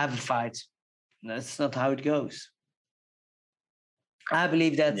because you have a fight. That's not how it goes. I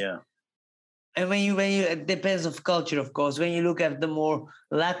believe that. Yeah. And when you, it depends of culture, of course. When you look at the more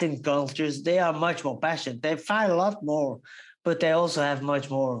Latin cultures, they are much more passionate. They fight a lot more, but they also have much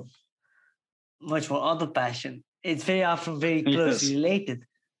more other passion. It's very often very closely related.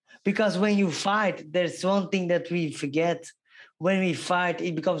 Because when you fight, there's one thing that we forget. When we fight,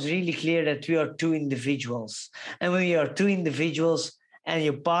 it becomes really clear that we are two individuals. And when we are two individuals and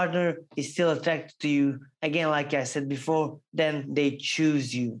your partner is still attracted to you, again, like I said before, then they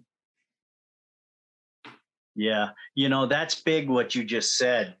choose you. Yeah. That's big what you just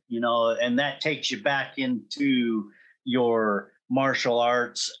said, and that takes you back into your martial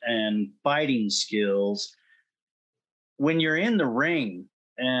arts and fighting skills. When you're in the ring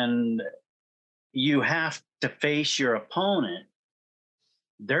and you have to face your opponent,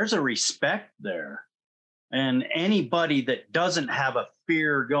 there's a respect there. And anybody that doesn't have a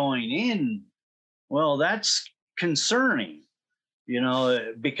fear going in, well, that's concerning,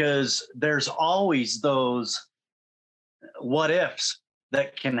 because there's always those what ifs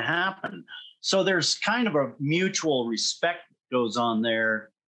that can happen. So there's kind of a mutual respect that goes on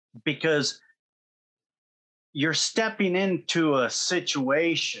there, because you're stepping into a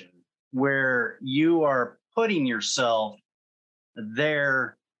situation where you are putting yourself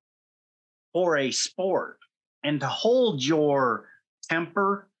there for a sport, and to hold your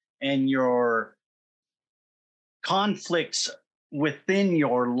temper and your conflicts within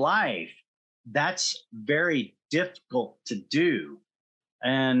your life, that's very difficult to do.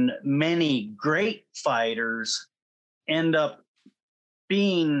 And many great fighters end up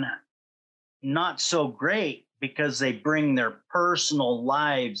being not so great because they bring their personal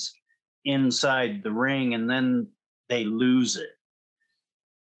lives inside the ring and then they lose it.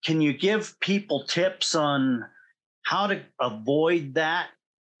 Can you give people tips on how to avoid that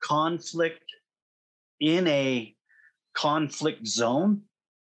conflict in a conflict zone.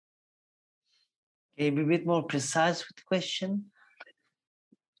 Can you be a bit more precise with the question?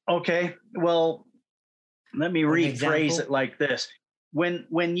 Okay, well, let me Or an rephrase example? it like this.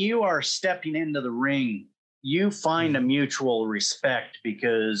 When you are stepping into the ring, you find a mutual respect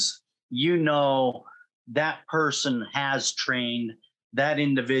because you know that person has trained, that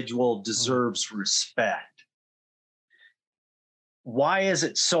individual deserves respect. Why is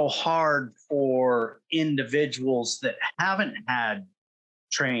it so hard for individuals that haven't had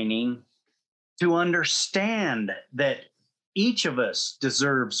training to understand that each of us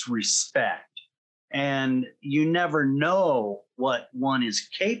deserves respect? And you never know what one is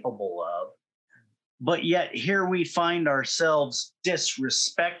capable of. But yet, here we find ourselves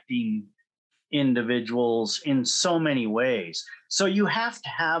disrespecting individuals in so many ways. So, you have to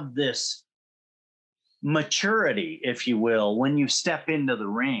have this maturity, if you will, when you step into the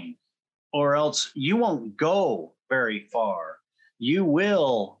ring, or else you won't go very far. You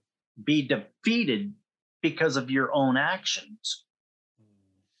will be defeated because of your own actions.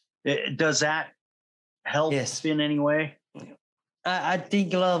 Does that help Yes. in any way? I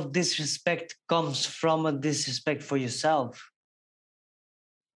think a lot of disrespect comes from a disrespect for yourself.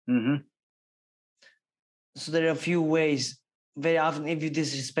 Mm-hmm. So there are a few ways. Very often, if you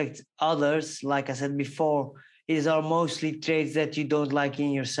disrespect others, like I said before, it are mostly traits that you don't like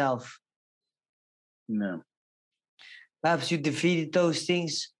in yourself. No. Perhaps you defeated those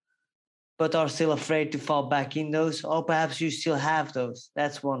things, but are still afraid to fall back in those, or perhaps you still have those.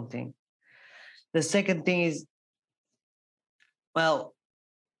 That's one thing. The second thing is, well,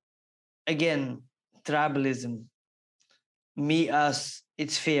 again, tribalism. Me, us,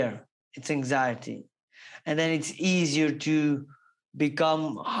 it's fear, it's anxiety. And then it's easier to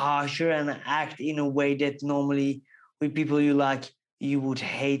become harsher and act in a way that normally with people you like, you would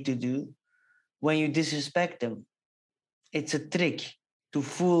hate to do when you disrespect them. It's a trick to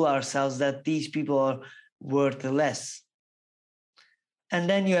fool ourselves that these people are worth less. And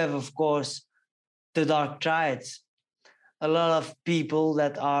then you have, of course, the dark triads. A lot of people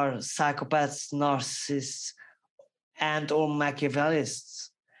that are psychopaths, narcissists, and or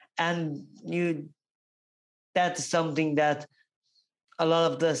Machiavellists. And that's something that a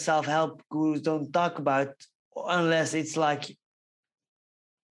lot of the self-help gurus don't talk about unless it's like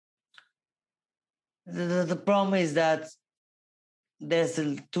the problem is that there's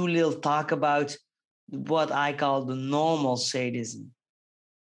too little talk about what I call the normal sadism.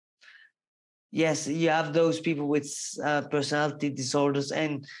 Yes, you have those people with personality disorders,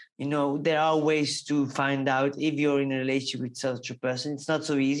 and there are ways to find out if you're in a relationship with such a person. It's not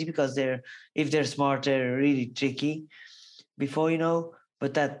so easy because if they're smart, they're really tricky.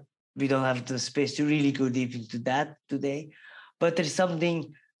 But that we don't have the space to really go deep into that today. But there's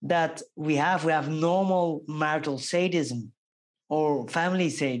something that we have normal marital sadism or family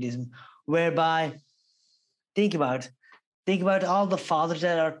sadism, whereby think about all the fathers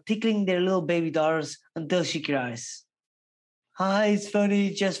that are tickling their little baby daughters until she cries. Hi, it's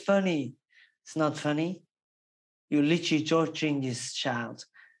funny, just funny. It's not funny. You're literally torturing this child.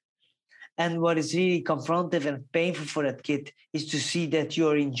 And what is really confrontive and painful for that kid is to see that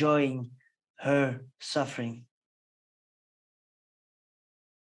you're enjoying her suffering.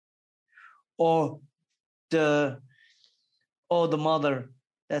 Or the mother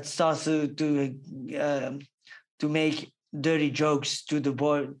that starts to make dirty jokes to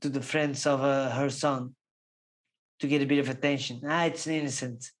the friends of her son to get a bit of attention. It's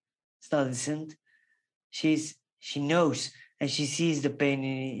innocent. It's not innocent. She knows and she sees the pain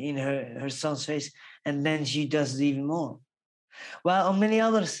in her son's face, and then she does it even more. While on many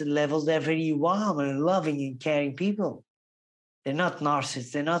other levels, they're very warm and loving and caring people. They're not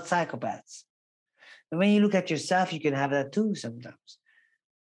narcissists, they're not psychopaths. And when you look at yourself, you can have that too sometimes.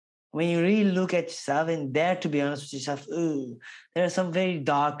 When you really look at yourself and dare to be honest with yourself, there are some very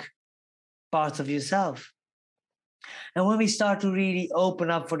dark parts of yourself. And when we start to really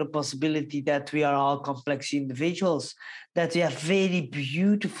open up for the possibility that we are all complex individuals, that we have very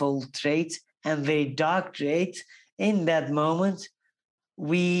beautiful traits and very dark traits, in that moment,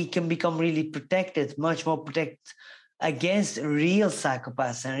 we can become really protected, much more protected against real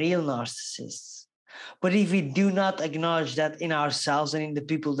psychopaths and real narcissists. But if we do not acknowledge that in ourselves and in the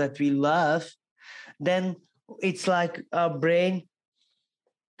people that we love, then it's like our brain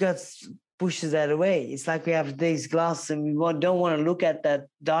pushes that away. It's like we have these glasses and we don't want to look at that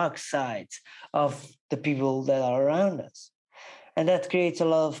dark side of the people that are around us. And that creates a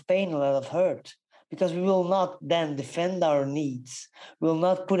lot of pain, a lot of hurt. because we will not then defend our needs, will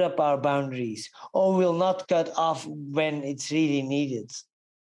not put up our boundaries, or will not cut off when it's really needed.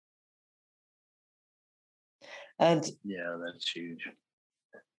 And Yeah, that's huge.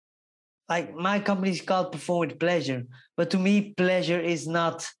 like my company is called Perform with Pleasure, but to me, pleasure is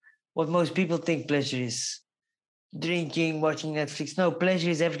not what most people think pleasure is. Drinking, watching Netflix. No, pleasure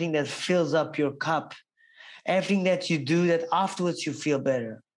is everything that fills up your cup. Everything that you do that afterwards you feel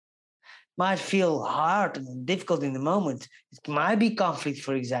better. Might feel hard and difficult in the moment. It might be conflict,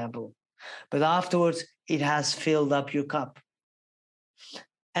 for example, but afterwards it has filled up your cup.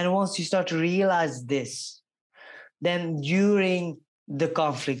 And once you start to realize this, then during the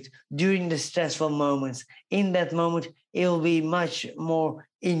conflict, during the stressful moments, in that moment, it will be much more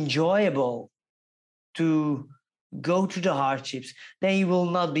enjoyable to go through the hardships. Then you will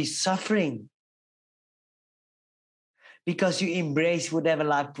not be suffering because you embrace whatever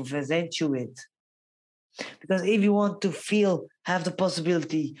life presents you with. Because if you want to feel, have the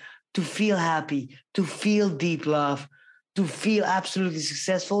possibility to feel happy, to feel deep love, to feel absolutely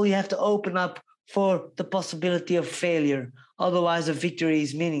successful, you have to open up for the possibility of failure. Otherwise, the victory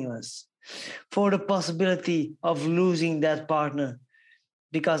is meaningless. For the possibility of losing that partner,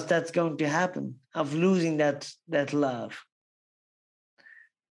 because that's going to happen, of losing that love.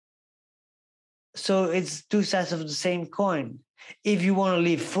 So it's two sides of the same coin. If you want to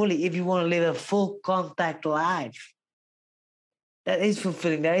live fully, if you want to live a full contact life, that is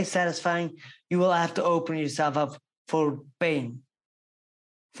fulfilling, that is satisfying, you will have to open yourself up for pain,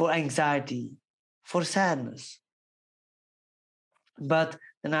 for anxiety, for sadness. But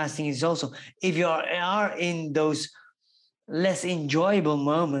the nice thing is also, if you are in those less enjoyable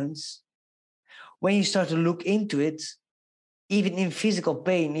moments, when you start to look into it, even in physical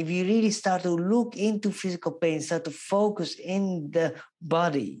pain, if you really start to look into physical pain, start to focus in the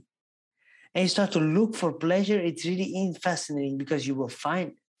body, and you start to look for pleasure, it's really fascinating because you will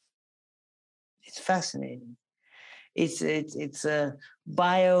find it. It's fascinating. It's a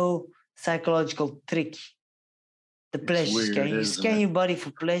biopsychological trick. The pleasure scan. You scan your body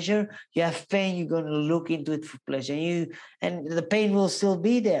for pleasure. You have pain. You're going to look into it for pleasure. And the pain will still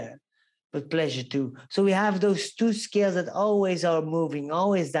be there, but pleasure too. So we have those two scales that always are moving,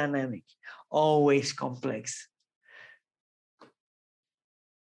 always dynamic, always complex.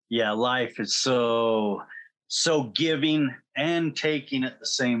 Yeah, life is so giving and taking at the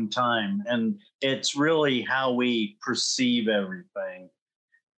same time, and it's really how we perceive everything.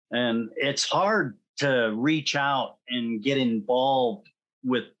 And it's hard to reach out and get involved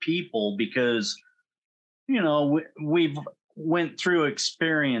with people because we've went through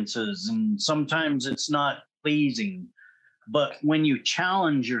experiences and sometimes it's not pleasing, but when you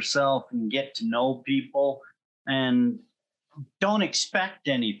challenge yourself and get to know people and don't expect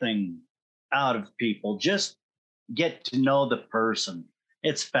anything out of people, just get to know the person,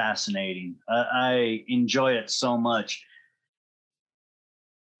 it's fascinating. I enjoy it so much.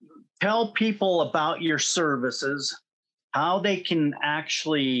 Tell people about your services, how they can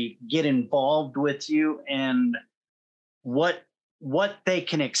actually get involved with you, and what they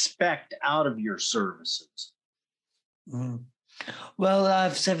can expect out of your services. Mm. Well, I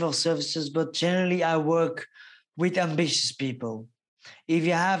have several services, but generally I work with ambitious people. If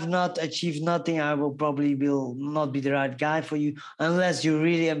you have not achieved nothing, I will not be the right guy for you unless you're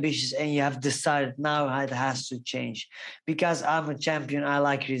really ambitious and you have decided now it has to change. Because I'm a champion, I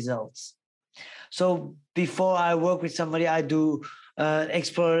like results. So before I work with somebody, I do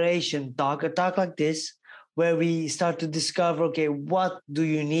exploration talk, a talk like this, where we start to discover, okay, what do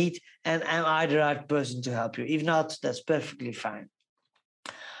you need? And am I the right person to help you? If not, that's perfectly fine.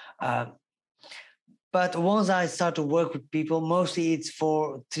 But once I start to work with people, mostly it's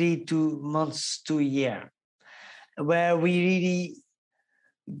for 3 2 months to a year, where we really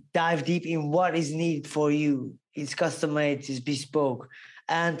dive deep in what is needed for you. It's custom made, it's bespoke.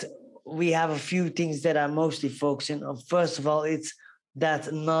 And we have a few things that I'm mostly focusing on. First of all, it's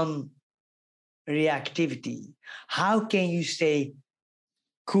that non-reactivity. How can you stay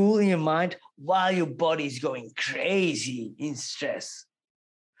cool in your mind while your body is going crazy in stress?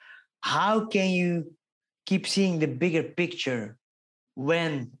 How can you keep seeing the bigger picture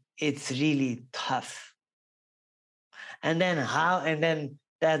when it's really tough? And then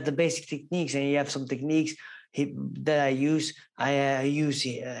that's the basic techniques. And you have some techniques that I use. I use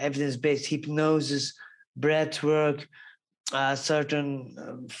evidence-based hypnosis, breath work,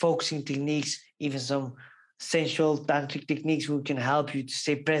 certain focusing techniques, even some sensual tantric techniques who can help you to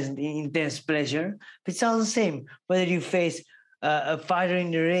stay present in intense pleasure. But it's all the same, whether you face a fighter in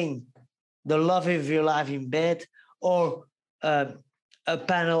the ring, the love of your life in bed, or a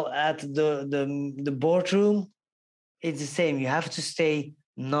panel at the boardroom, it's the same. You have to stay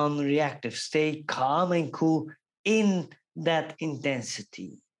non-reactive, stay calm and cool in that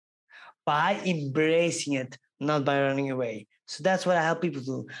intensity by embracing it, not by running away. So that's what I help people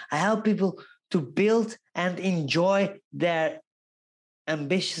do. I help people to build and enjoy their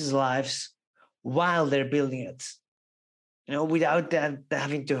ambitious lives while they're building it. Without that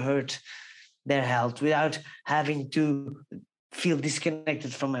having to hurt their health, without having to feel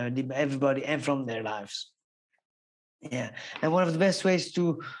disconnected from everybody and from their lives. Yeah, and one of the best ways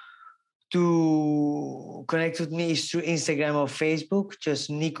to connect with me is through Instagram or Facebook, just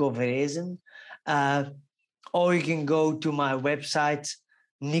Nico Verresen. Or you can go to my website,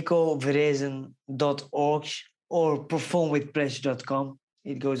 nicoverresen.org or performwithpleasure.com.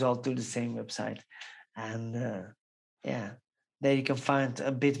 It goes all to the same website. And yeah, there you can find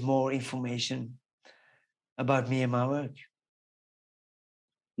a bit more information about me and my work.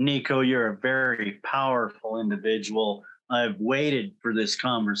 Nico, you're a very powerful individual. I've waited for this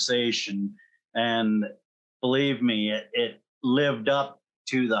conversation, and believe me, it lived up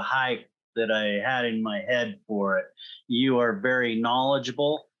to the hype that I had in my head for it. You are very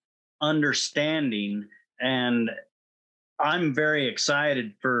knowledgeable, understanding, and I'm very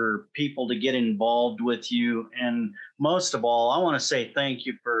excited for people to get involved with you. And most of all, I want to say thank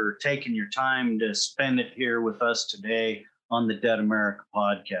you for taking your time to spend it here with us today on the Dead America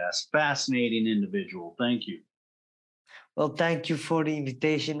podcast. Fascinating individual. Thank you. Well, thank you for the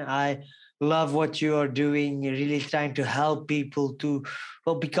invitation. I love what you are doing. You're really trying to help people to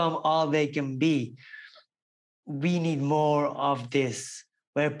become all they can be. We need more of this,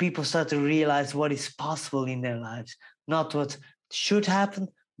 where people start to realize what is possible in their lives, not what should happen,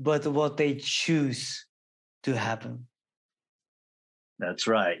 but what they choose to happen. That's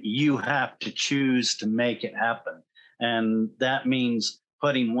right. You have to choose to make it happen. And that means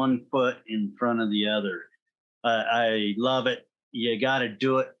putting one foot in front of the other. I love it. You got to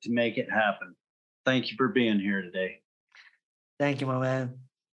do it to make it happen. Thank you for being here today. Thank you, my man.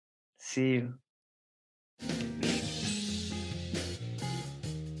 See you.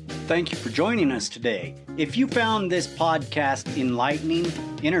 Thank you for joining us today. If you found this podcast enlightening,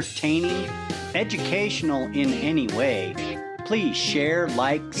 entertaining, educational in any way, please share,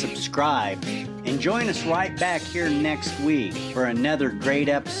 like, subscribe, and join us right back here next week for another great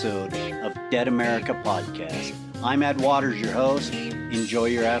episode of Dead America Podcast. I'm Ed Waters, your host. Enjoy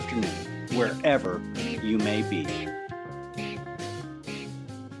your afternoon, wherever you may be.